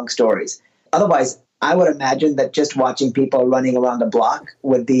marathon monk stories. Otherwise, I would imagine that just watching people running around a block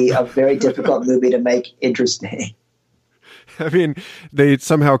would be a very difficult movie to make interesting. I mean, they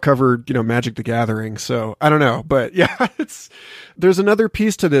somehow covered, Magic the Gathering. So I don't know, but yeah, there's another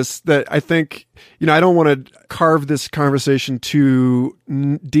piece to this that I think, I don't want to carve this conversation too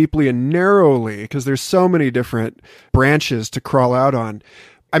deeply and narrowly because there's so many different branches to crawl out on.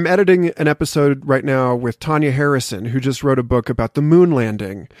 I'm editing an episode right now with Tanya Harrison, who just wrote a book about the moon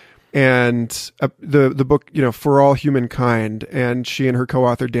landing. And the book, For All Humankind, and she and her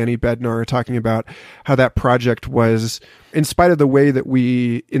co-author Danny Bednar are talking about how that project was, in spite of the way that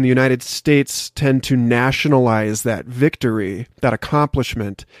we in the United States tend to nationalize that victory, that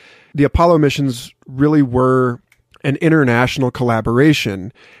accomplishment, the Apollo missions really were an international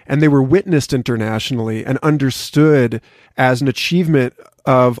collaboration, and they were witnessed internationally and understood as an achievement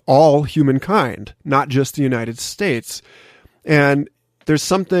of all humankind, not just the United States. And there's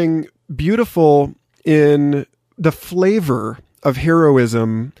something beautiful in the flavor of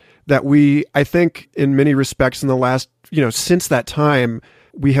heroism that we, I think, in many respects in the last, since that time,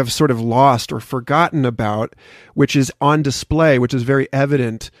 we have sort of lost or forgotten about, which is on display, which is very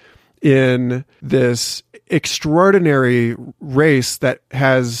evident in this extraordinary race that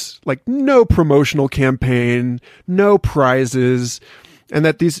has like no promotional campaign, no prizes, and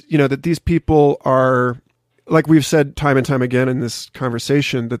that these people are, like we've said time and time again in this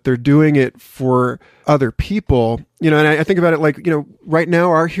conversation, that they're doing it for other people, and I think about it like, right now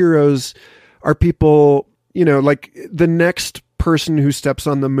our heroes are people, like the next person who steps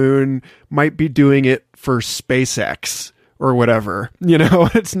on the moon might be doing it for SpaceX or whatever,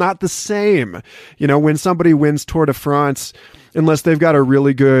 it's not the same. When somebody wins Tour de France, unless they've got a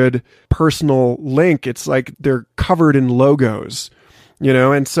really good personal link, it's like they're covered in logos,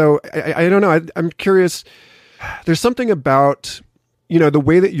 and so I don't know. I'm curious. There's something about, the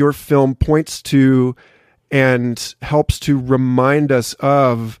way that your film points to and helps to remind us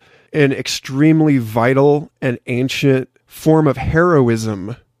of an extremely vital and ancient form of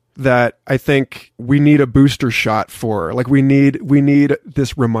heroism that I think we need a booster shot for. Like we need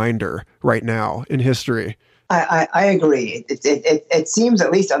this reminder right now in history. I agree. It seems,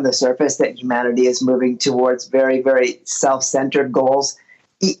 at least on the surface, that humanity is moving towards very, very self-centered goals.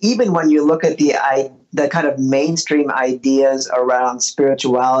 Even when you look at the kind of mainstream ideas around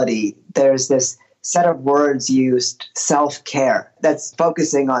spirituality, there's this set of words used, self-care, that's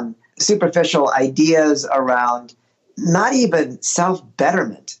focusing on superficial ideas around not even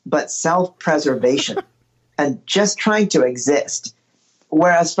self-betterment, but self-preservation and just trying to exist.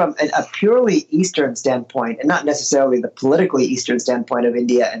 Whereas from a purely Eastern standpoint, and not necessarily the politically Eastern standpoint of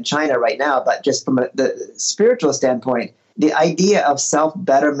India and China right now, but just from the spiritual standpoint, the idea of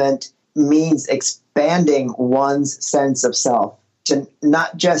self-betterment means expanding one's sense of self to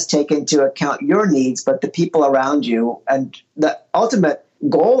not just take into account your needs, but the people around you. And the ultimate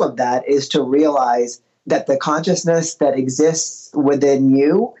goal of that is to realize that the consciousness that exists within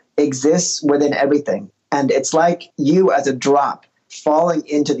you exists within everything. And it's like you as a drop falling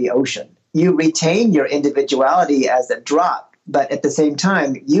into the ocean. You retain your individuality as a drop, but at the same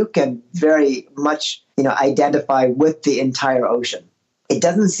time, you can very much, identify with the entire ocean. It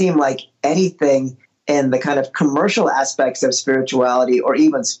doesn't seem like anything in the kind of commercial aspects of spirituality or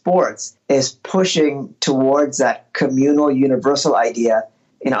even sports is pushing towards that communal universal idea.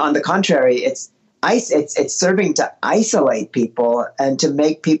 On the contrary, it's serving to isolate people and to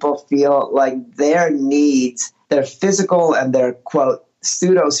make people feel like their needs, their physical and their, quote,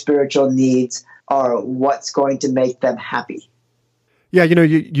 pseudo-spiritual needs are what's going to make them happy. Yeah,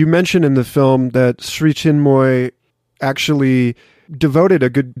 you mentioned in the film that Sri Chinmoy actually devoted a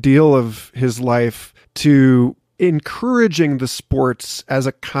good deal of his life to encouraging the sports as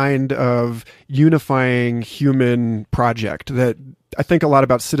a kind of unifying human project. That I think a lot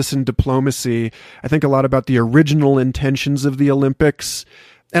about citizen diplomacy. I think a lot about the original intentions of the Olympics.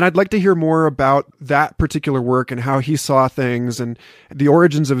 And I'd like to hear more about that particular work and how he saw things and the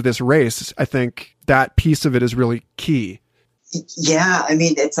origins of this race. I think that piece of it is really key. Yeah, I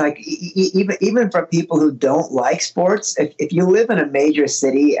mean, it's like even for people who don't like sports, if you live in a major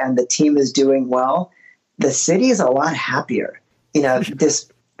city and the team is doing well, the city is a lot happier.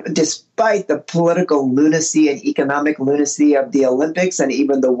 Despite the political lunacy and economic lunacy of the Olympics and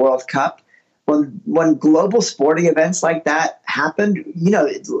even the World Cup, when global sporting events like that happened,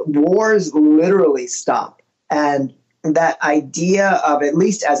 wars literally stop. And that idea of, at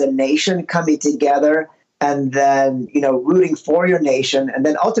least as a nation, coming together and then, rooting for your nation, and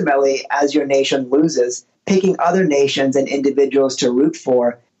then ultimately, as your nation loses, picking other nations and individuals to root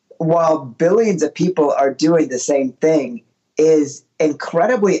for, while billions of people are doing the same thing, is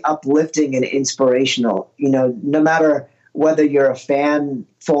incredibly uplifting and inspirational, no matter whether you're a fan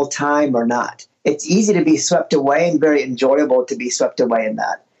full-time or not. It's easy to be swept away and very enjoyable to be swept away in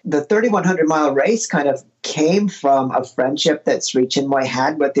that. The 3,100-mile race kind of came from a friendship that Sri Chinmoy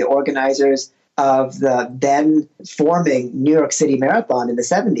had with the organizers of the then forming New York City Marathon in the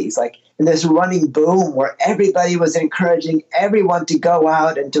 70s. Like in this running boom where everybody was encouraging everyone to go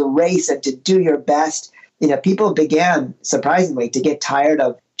out and to race and to do your best. People began, surprisingly, to get tired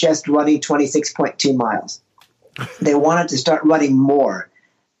of just running 26.2 miles. They wanted to start running more.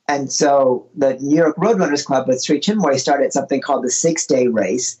 And so the New York Roadrunners Club with Sri Chinmoy started something called the 6-Day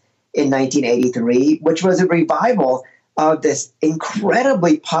Race in 1983, which was a revival of this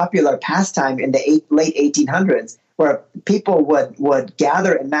incredibly popular pastime in the late 1800s, where people would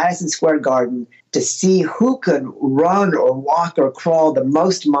gather in Madison Square Garden to see who could run or walk or crawl the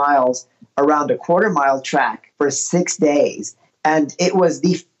most miles around a quarter-mile track for 6 days. And it was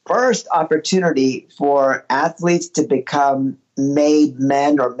the first opportunity for athletes to become made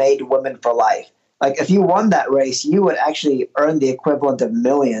men or made women for life. Like if you won that race, you would actually earn the equivalent of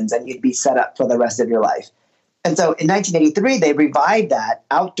millions and you'd be set up for the rest of your life. And so in 1983, they revived that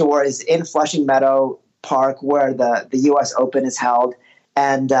outdoors in Flushing Meadow Park where the U.S. Open is held.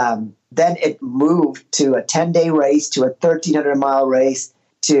 And then it moved to a 10-day race, to a 1,300-mile race,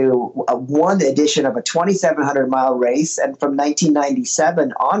 to one edition of a 2,700-mile race. And from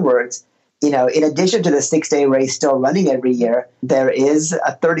 1997 onwards, in addition to the 6-day race still running every year, there is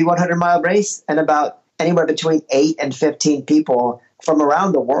a 3,100-mile race, and about anywhere between 8 and 15 people from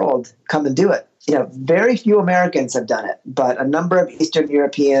around the world come and do it. Very few Americans have done it, but a number of Eastern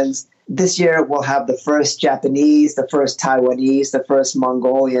Europeans. This year, we'll have the first Japanese, the first Taiwanese, the first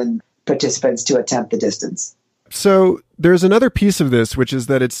Mongolian participants to attempt the distance. So there's another piece of this, which is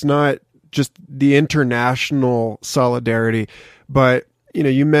that it's not just the international solidarity, but,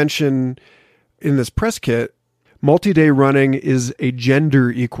 you mentioned in this press kit, multi-day running is a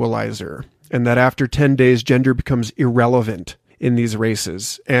gender equalizer, and that after 10 days, gender becomes irrelevant in these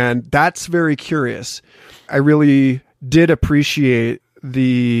races. And that's very curious. I really did appreciate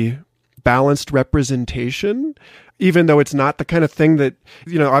the balanced representation, even though it's not the kind of thing that,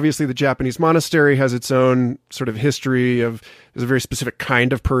 obviously the Japanese monastery has its own sort of history of, there's a very specific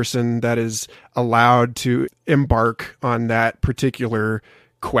kind of person that is allowed to embark on that particular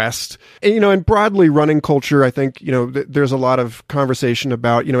quest. And, and broadly running culture, I think, there's a lot of conversation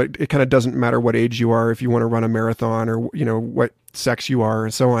about, it kind of doesn't matter what age you are if you want to run a marathon or, what sex you are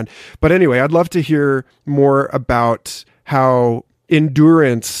and so on. But anyway, I'd love to hear more about how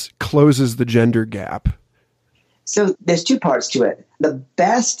endurance closes the gender gap. So there's two parts to it. The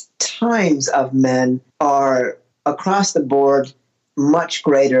best times of men are across the board much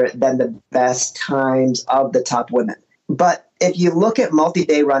greater than the best times of the top women. But if you look at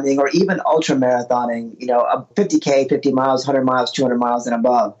multi-day running or even ultra marathoning, a 50K, 50 miles, 100 miles, 200 miles and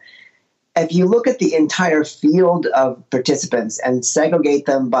above, if you look at the entire field of participants and segregate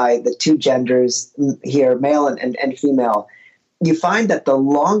them by the two genders here, male and female, you find that the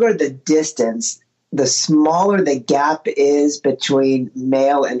longer the distance, the smaller the gap is between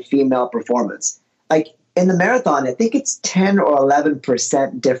male and female performance. Like in the marathon, I think it's 10 or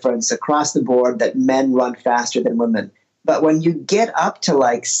 11% difference across the board that men run faster than women. But when you get up to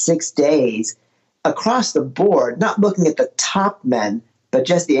like 6 days across the board, not looking at the top men, but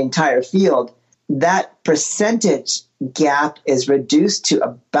just the entire field, that percentage gap is reduced to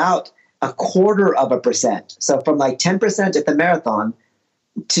about 0.25%. So from like 10% at the marathon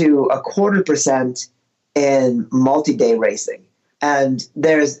to 0.25% in multi-day racing. And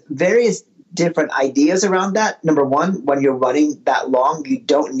there's various different ideas around that. Number one, when you're running that long, you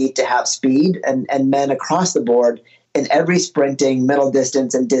don't need to have speed. And men across the board in every sprinting, middle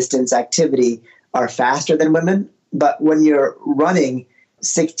distance, and distance activity are faster than women. But when you're running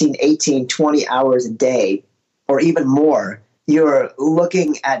 16, 18, 20 hours a day, or even more, you're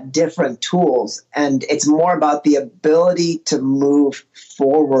looking at different tools, and it's more about the ability to move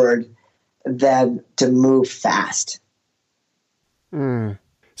forward than to move fast.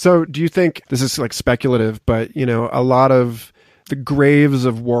 So do you think, this is like speculative, but, a lot of the graves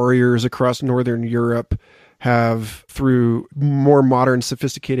of warriors across Northern Europe have, through more modern,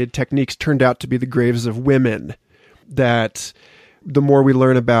 sophisticated techniques, turned out to be the graves of women? That the more we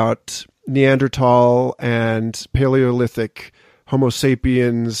learn about Neanderthal and Paleolithic Homo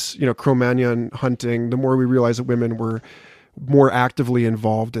sapiens, Cro-Magnon hunting, the more we realize that women were more actively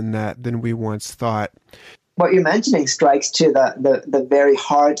involved in that than we once thought. What you're mentioning strikes to the very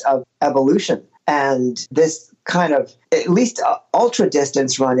heart of evolution. And this kind of, at least ultra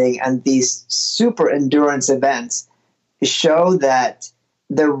distance running and these super endurance events show that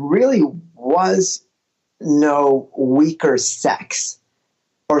there really was no weaker sex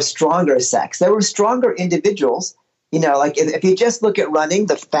or stronger sex. There were stronger individuals. Like if you just look at running,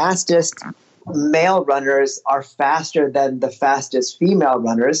 the fastest male runners are faster than the fastest female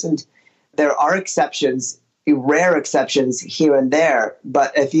runners. And there are exceptions, rare exceptions here and there.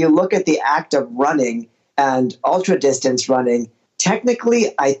 But if you look at the act of running and ultra distance running,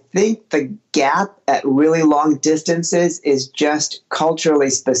 technically, I think the gap at really long distances is just culturally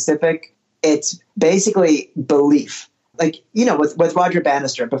specific. It's basically belief. Like, with Roger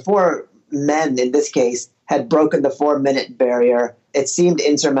Bannister, before men in this case had broken the 4-minute barrier, it seemed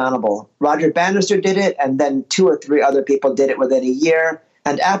insurmountable. Roger Bannister did it, and then 2 or 3 other people did it within a year.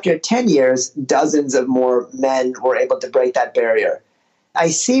 And after 10 years, dozens of more men were able to break that barrier. I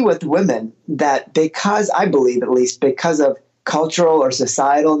see with women that because, I believe at least, because of cultural or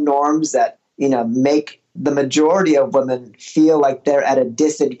societal norms that, make the majority of women feel like they're at a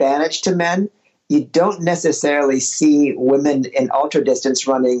disadvantage to men, you don't necessarily see women in ultra distance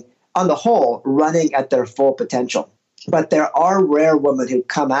running, on the whole, running at their full potential. But there are rare women who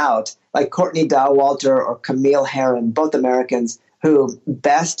come out, like Courtney Dowalter or Camille Herron, both Americans, who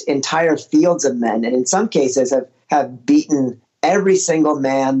best entire fields of men, and in some cases have beaten every single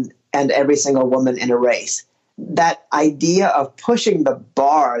man and every single woman in a race. That idea of pushing the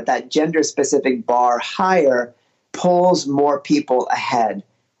bar, that gender-specific bar higher, pulls more people ahead.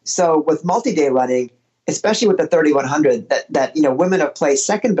 So with multi-day running, especially with the 3100, that women have placed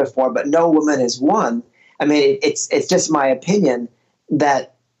second before, but no woman has won. I mean, it's just my opinion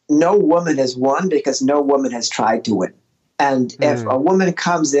that no woman has won because no woman has tried to win. And if a woman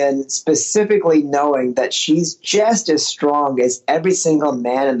comes in specifically knowing that she's just as strong as every single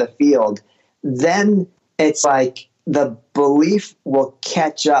man in the field, then it's like the belief will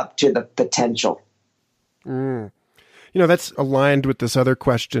catch up to the potential. That's aligned with this other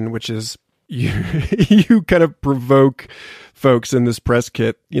question, which is, you kind of provoke folks in this press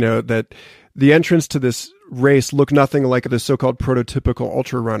kit, that the entrants to this race look nothing like the so-called prototypical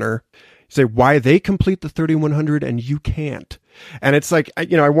ultra runner. You say why they complete the 3100 and you can't. And it's like,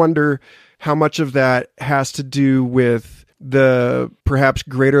 I wonder how much of that has to do with the perhaps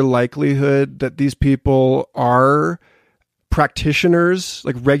greater likelihood that these people are practitioners,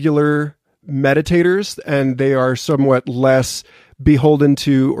 like regular meditators, and they are somewhat less beholden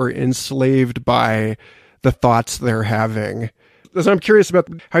to or enslaved by the thoughts they're having. So I'm curious about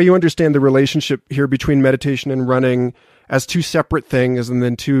how you understand the relationship here between meditation and running as two separate things and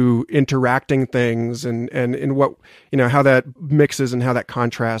then two interacting things, and what, how that mixes and how that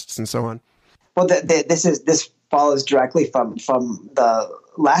contrasts and so on. Well, this follows directly from the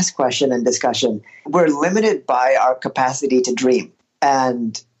last question and discussion. We're limited by our capacity to dream.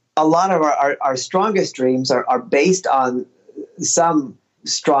 And a lot of our strongest dreams are based on some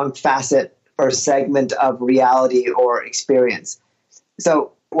strong facet or segment of reality or experience.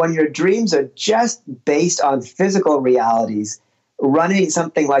 So when your dreams are just based on physical realities, running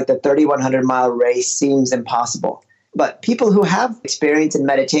something like the 3,100-mile race seems impossible. But people who have experience in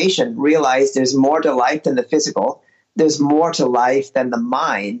meditation realize there's more to life than the physical. There's more to life than the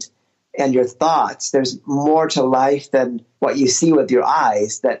mind and your thoughts. There's more to life than what you see with your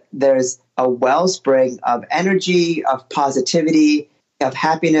eyes, that there's a wellspring of energy, of positivity, of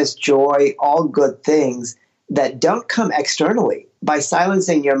happiness, joy, all good things that don't come externally. By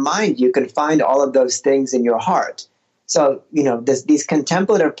silencing your mind, you can find all of those things in your heart. So, these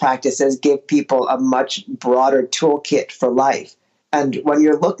contemplative practices give people a much broader toolkit for life. And when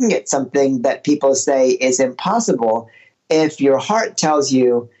you're looking at something that people say is impossible, if your heart tells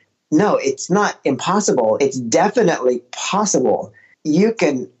you, no, it's not impossible, it's definitely possible, you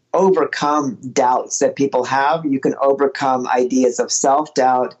can overcome doubts that people have. You can overcome ideas of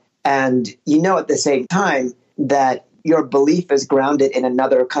self-doubt. And at the same time that your belief is grounded in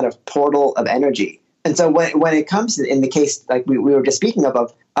another kind of portal of energy. And so when it comes to, in the case like we were just speaking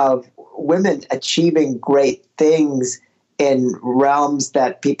of women achieving great things in realms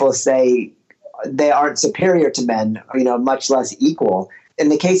that people say they aren't superior to men, much less equal. In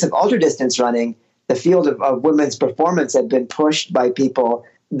the case of ultra-distance running, the field of women's performance had been pushed by people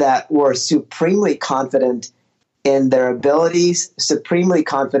that were supremely confident in their abilities, supremely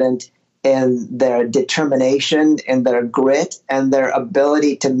confident in their determination, in their grit, and their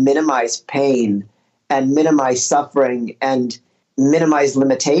ability to minimize pain and minimize suffering and minimize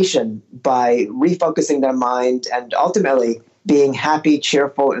limitation by refocusing their mind and ultimately being happy,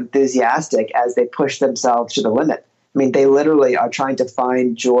 cheerful, enthusiastic as they push themselves to the limit. I mean, they literally are trying to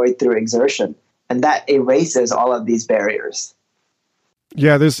find joy through exertion, and that erases all of these barriers.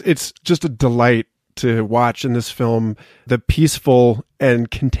 Yeah, it's just a delight to watch in this film the peaceful and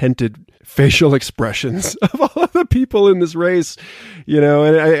contented facial expressions of all of the people in this race,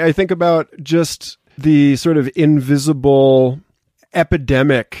 and I think about just the sort of invisible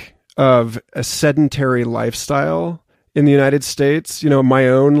epidemic of a sedentary lifestyle in the United States, my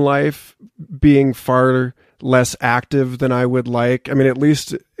own life being far less active than I would like. I mean, at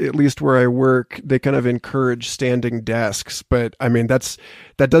least where I work, they kind of encourage standing desks, but I mean, that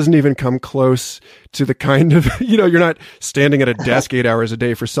doesn't even come close to the kind of, you're not standing at a desk 8 hours a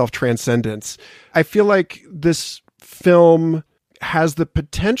day for self-transcendence. I feel like this film has the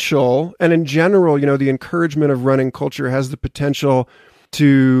potential, and in general, the encouragement of running culture has the potential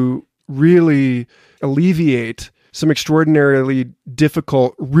to really alleviate some extraordinarily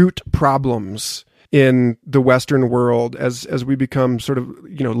difficult root problems in the Western world as we become sort of,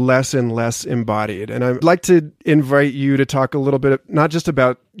 less and less embodied. And I'd like to invite you to talk a little bit, not just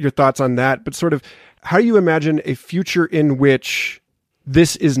about your thoughts on that, but sort of how you imagine a future in which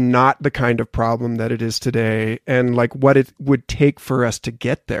this is not the kind of problem that it is today, and like what it would take for us to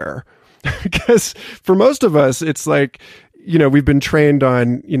get there. Because for most of us, it's like, we've been trained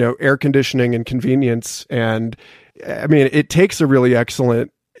on, air conditioning and convenience. And I mean, it takes a really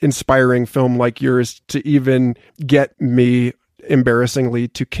excellent, inspiring film like yours to even get me, embarrassingly,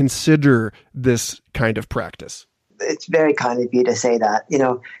 to consider this kind of practice. It's very kind of you to say that.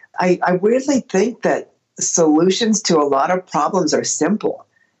 I weirdly think that solutions to a lot of problems are simple.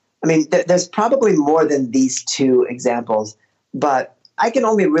 I mean, there's probably more than these two examples, but I can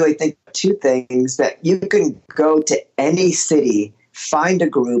only really think of two things: that you can go to any city, find a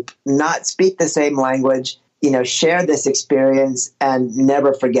group, not speak the same language, share this experience and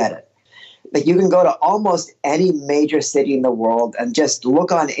never forget it. Like, you can go to almost any major city in the world and just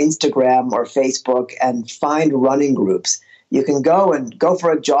look on Instagram or Facebook and find running groups. You can go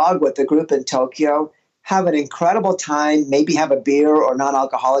for a jog with a group in Tokyo have an incredible time, maybe have a beer or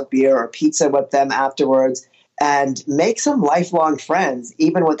non-alcoholic beer or pizza with them afterwards, and make some lifelong friends,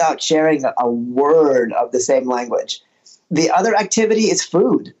 even without sharing a word of the same language. The other activity is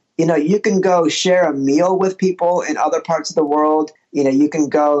food. You can go share a meal with people in other parts of the world. You can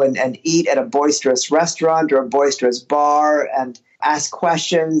go and eat at a boisterous restaurant or a boisterous bar and ask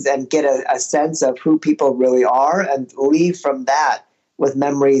questions and get a sense of who people really are and leave from that with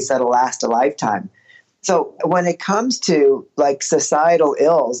memories that'll last a lifetime. So when it comes to like societal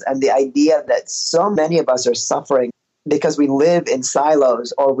ills and the idea that so many of us are suffering because we live in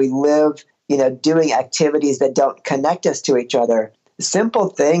silos or we live, doing activities that don't connect us to each other, simple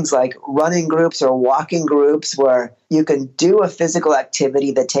things like running groups or walking groups where you can do a physical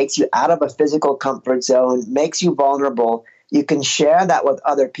activity that takes you out of a physical comfort zone, makes you vulnerable. You can share that with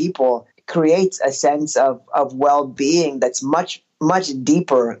other people, creates a sense of well-being that's much, much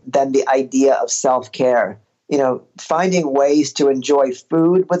deeper than the idea of self-care. Finding ways to enjoy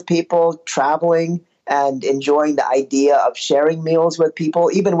food with people, traveling, and enjoying the idea of sharing meals with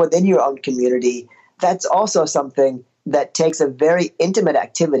people, even within your own community. That's also something that takes a very intimate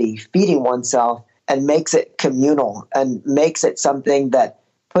activity, feeding oneself, and makes it communal and makes it something that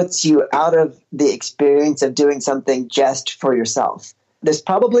puts you out of the experience of doing something just for yourself. There's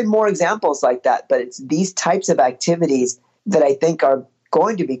probably more examples like that, but it's these types of activities that I think are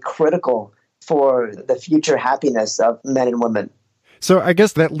going to be critical for the future happiness of men and women. So I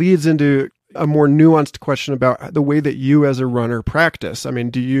guess that leads into a more nuanced question about the way that you as a runner practice. I mean,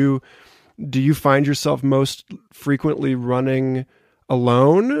 do you find yourself most frequently running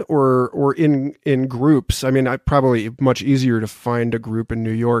alone or in groups? I mean, probably much easier to find a group in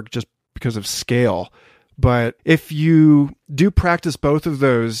New York just because of scale. But if you do practice both of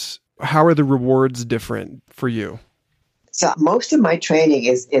those, how are the rewards different for you? So most of my training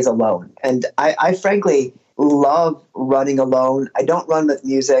is alone. And I frankly love running alone. I don't run with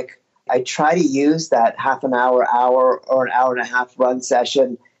music. I try to use that half an hour, or an hour and a half run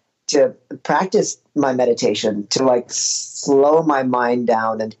session to practice my meditation, to slow my mind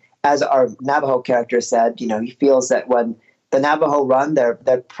down. And as our Navajo character said, he feels that when the Navajo run,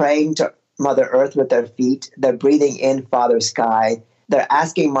 they're praying to Mother Earth with their feet. They're breathing in Father Sky. They're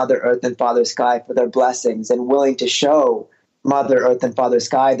asking Mother Earth and Father Sky for their blessings and willing to show Mother Earth and Father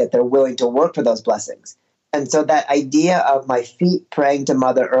Sky that they're willing to work for those blessings. And so that idea of my feet praying to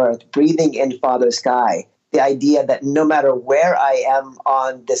Mother Earth, breathing in Father Sky, the idea that no matter where I am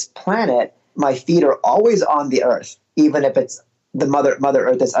on this planet, my feet are always on the earth, even if it's the Mother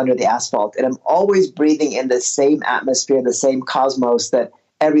Earth is under the asphalt. And I'm always breathing in the same atmosphere, the same cosmos that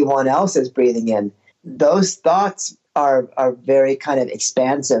everyone else is breathing in. Those thoughts are very kind of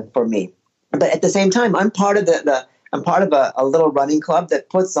expansive for me. But at the same time, I'm part of a little running club that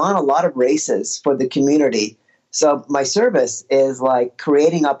puts on a lot of races for the community. So my service is like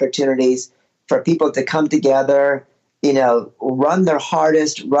creating opportunities for people to come together, run their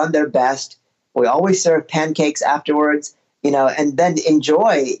hardest, run their best. We always serve pancakes afterwards, and then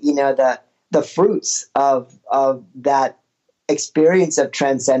enjoy, the fruits of that experience of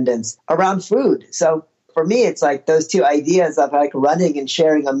transcendence around food. So for me, it's like those two ideas of like running and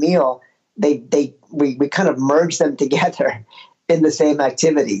sharing a meal, we kind of merge them together in the same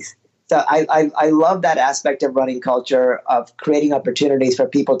activities. So I love that aspect of running culture, of creating opportunities for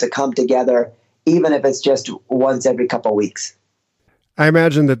people to come together, even if it's just once every couple of weeks. I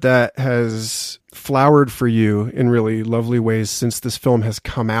imagine that has flowered for you in really lovely ways since this film has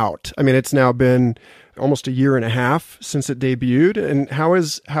come out. I mean, it's now been almost a year and a half since it debuted. And how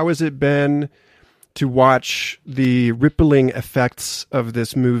has it been to watch the rippling effects of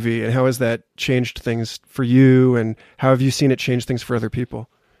this movie, and how has that changed things for you, and how have you seen it change things for other people?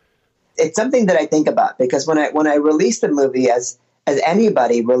 It's something that I think about, because when I released the movie, as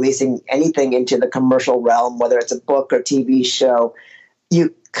anybody releasing anything into the commercial realm, whether it's a book or TV show,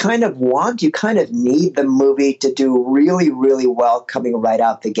 you kind of need the movie to do really, really well coming right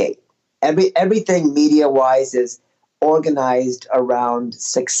out the gate. Everything media-wise is organized around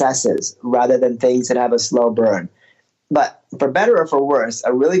successes rather than things that have a slow burn. But for better or for worse,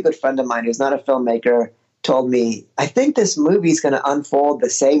 a really good friend of mine who's not a filmmaker told me, I think this movie is going to unfold the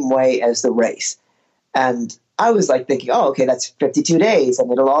same way as The Race. And I was like thinking, oh, okay, that's 52 days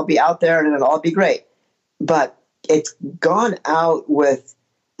and it'll all be out there and it'll all be great. But it's gone out with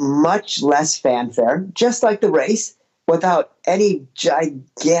much less fanfare, just like The Race, without any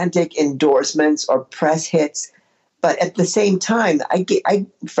gigantic endorsements or press hits. But at the same time,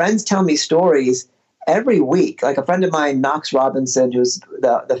 friends tell me stories every week. Like a friend of mine, Knox Robinson, who's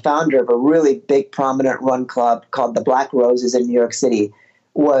the founder of a really big, prominent run club called the Black Roses in New York City,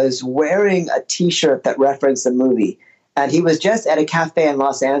 was wearing a T-shirt that referenced the movie. And he was just at a cafe in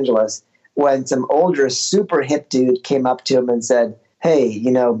Los Angeles when some older, super hip dude came up to him and said, hey,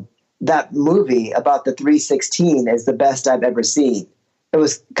 that movie about the 316 is the best I've ever seen. It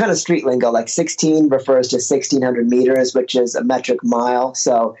was kind of street lingo, like 16 refers to 1,600 meters, which is a metric mile.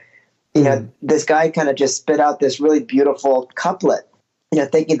 So, this guy kind of just spit out this really beautiful couplet,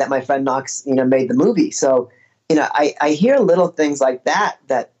 thinking that my friend Knox, made the movie. So, I hear little things like that,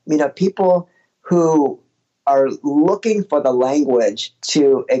 people who are looking for the language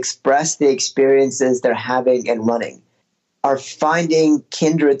to express the experiences they're having in running are finding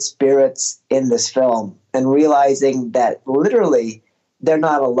kindred spirits in this film and realizing that literally they're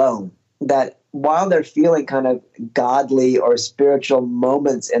not alone, that while they're feeling kind of godly or spiritual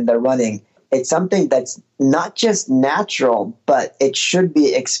moments in their running, it's something that's not just natural, but it should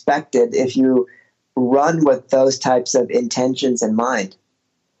be expected if you run with those types of intentions in mind.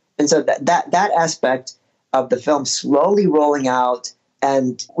 And so that aspect of the film slowly rolling out,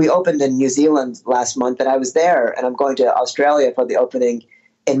 and we opened in New Zealand last month, and I was there, and I'm going to Australia for the opening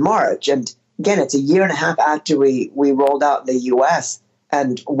in March. And again, it's a year and a half after we rolled out in the US.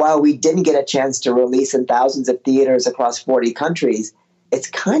 And while we didn't get a chance to release in thousands of theaters across 40 countries, it's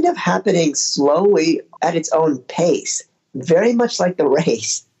kind of happening slowly at its own pace, very much like the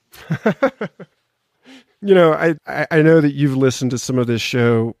race. I know that you've listened to some of this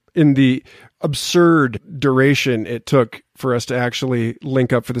show in the absurd duration it took for us to actually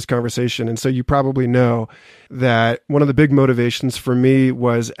link up for this conversation. And so you probably know that one of the big motivations for me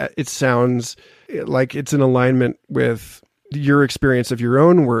was it sounds like it's in alignment with your experience of your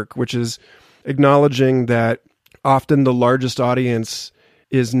own work, which is acknowledging that often the largest audience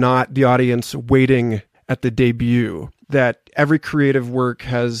is not the audience waiting at the debut, that every creative work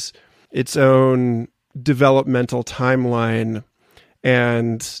has its own developmental timeline,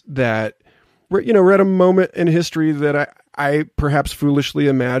 and that we're at a moment in history that I perhaps foolishly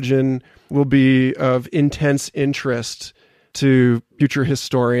imagine will be of intense interest to future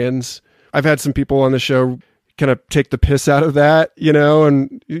historians. I've had some people on the show kind of take the piss out of that,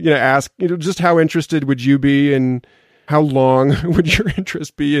 and ask, just how interested would you be, and how long would your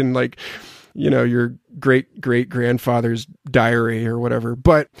interest be in, like, your great grandfather's diary or whatever.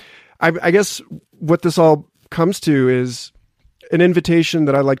 But I guess what this all comes to is an invitation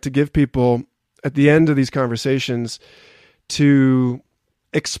that I like to give people at the end of these conversations to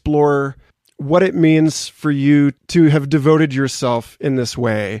explore what it means for you to have devoted yourself in this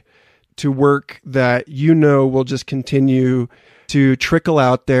way to work that will just continue to trickle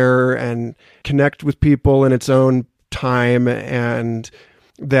out there and connect with people in its own time, and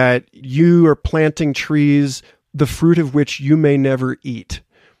that you are planting trees, the fruit of which you may never eat.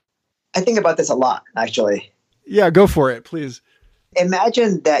 I think about this a lot, actually. Yeah, go for it, please.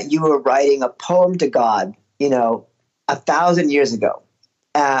 Imagine that you were writing a poem to God, 1,000 years ago,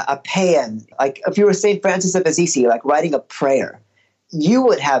 a paean, like if you were St. Francis of Assisi, like writing a prayer. You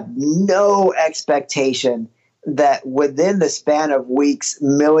would have no expectation that within the span of weeks,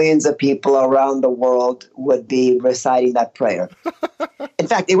 millions of people around the world would be reciting that prayer. In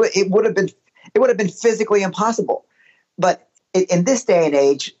fact, it would have been physically impossible. But in this day and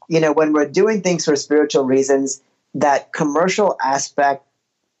age, when we're doing things for spiritual reasons, that commercial aspect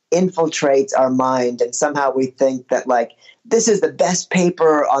infiltrates our mind, and somehow we think that, like, this is the best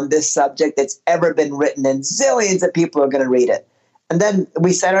paper on this subject that's ever been written, and zillions of people are going to read it. And then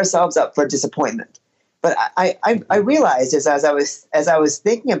we set ourselves up for disappointment. But I realized as I was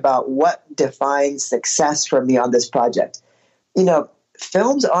thinking about what defines success for me on this project,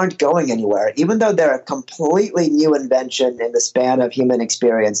 films aren't going anywhere. Even though they're a completely new invention in the span of human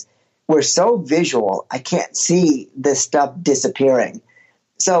experience, we're so visual, I can't see this stuff disappearing.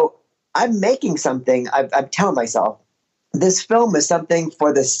 So I'm making something, I'm telling myself, this film is something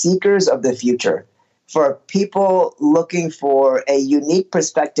for the seekers of the future, for people looking for a unique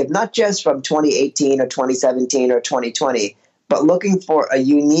perspective, not just from 2018 or 2017 or 2020, but looking for a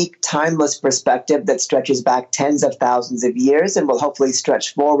unique, timeless perspective that stretches back tens of thousands of years and will hopefully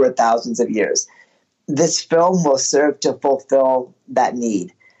stretch forward thousands of years. This film will serve to fulfill that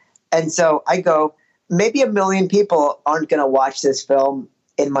need. And so I go, maybe 1 million people aren't going to watch this film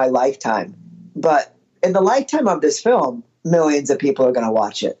in my lifetime, but in the lifetime of this film, millions of people are going to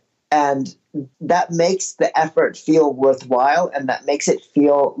watch it. And that makes the effort feel worthwhile, and that makes it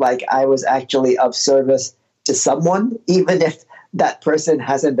feel like I was actually of service to someone, even if that person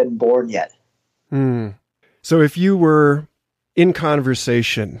hasn't been born yet. So if you were in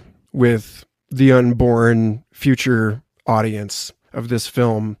conversation with the unborn future audience of this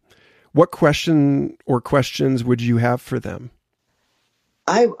film, what question or questions would you have for them?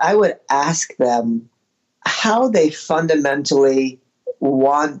 I would ask them how they fundamentally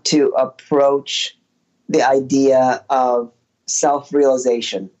want to approach the idea of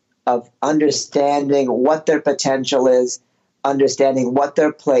self-realization, of understanding what their potential is, understanding what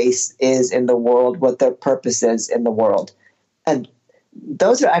their place is in the world, what their purpose is in the world. And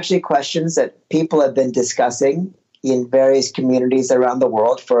those are actually questions that people have been discussing in various communities around the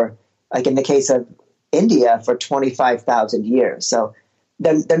world for, like in the case of India, for 25,000 years. So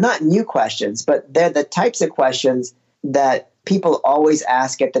they're not new questions, but they're the types of questions that people always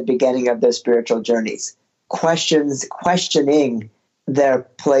ask at the beginning of their spiritual journeys. Questions questioning their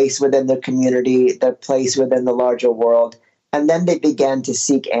place within the community, their place within the larger world, and then they began to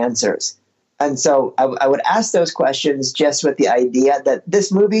seek answers. And so I would ask those questions just with the idea that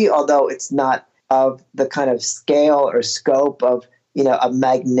this movie, although it's not of the kind of scale or scope of, a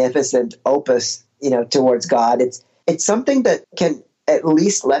magnificent opus, towards God, it's something that can at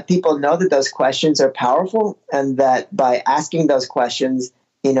least let people know that those questions are powerful, and that by asking those questions,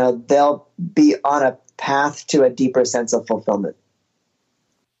 they'll be on a path to a deeper sense of fulfillment.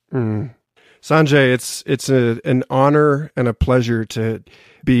 Sanjay, it's an honor and a pleasure to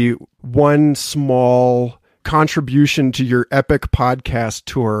be one small contribution to your epic podcast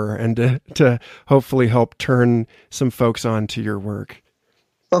tour and to hopefully help turn some folks on to your work.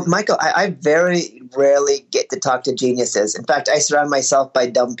 Well, Michael, I very rarely get to talk to geniuses. In fact, I surround myself by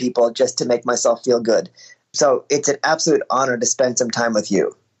dumb people just to make myself feel good. So it's an absolute honor to spend some time with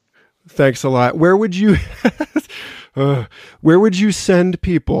you. Thanks a lot. Where would you send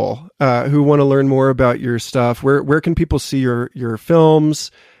people who want to learn more about your stuff? Where can people see your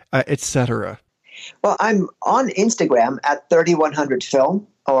films, etc.? Well, I'm on Instagram at 3100film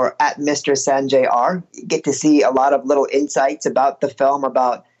or at Mr. Sanjay R. You get to see a lot of little insights about the film,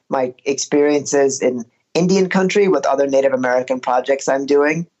 about my experiences in Indian country with other Native American projects I'm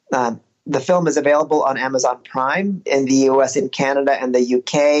doing. The film is available on Amazon Prime in the US and Canada and the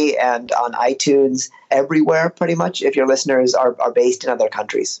UK, and on iTunes everywhere, pretty much, if your listeners are based in other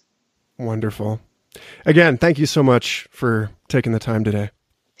countries. Wonderful. Again, thank you so much for taking the time today.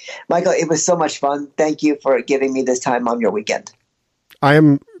 Michael, it was so much fun. Thank you for giving me this time on your weekend. I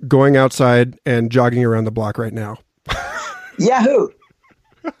am going outside and jogging around the block right now. Yahoo!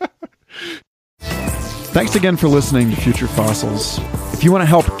 Thanks again for listening to Future Fossils. If you want to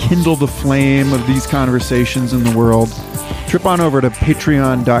help kindle the flame of these conversations in the world, trip on over to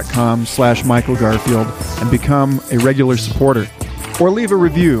patreon.com/Michael Garfield and become a regular supporter. Or leave a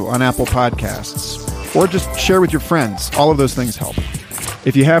review on Apple Podcasts. Or just share with your friends. All of those things help.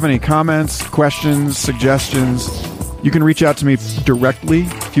 If you have any comments, questions, suggestions, you can reach out to me directly,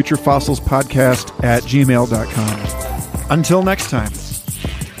 futurefossilspodcast@gmail.com. Until next time.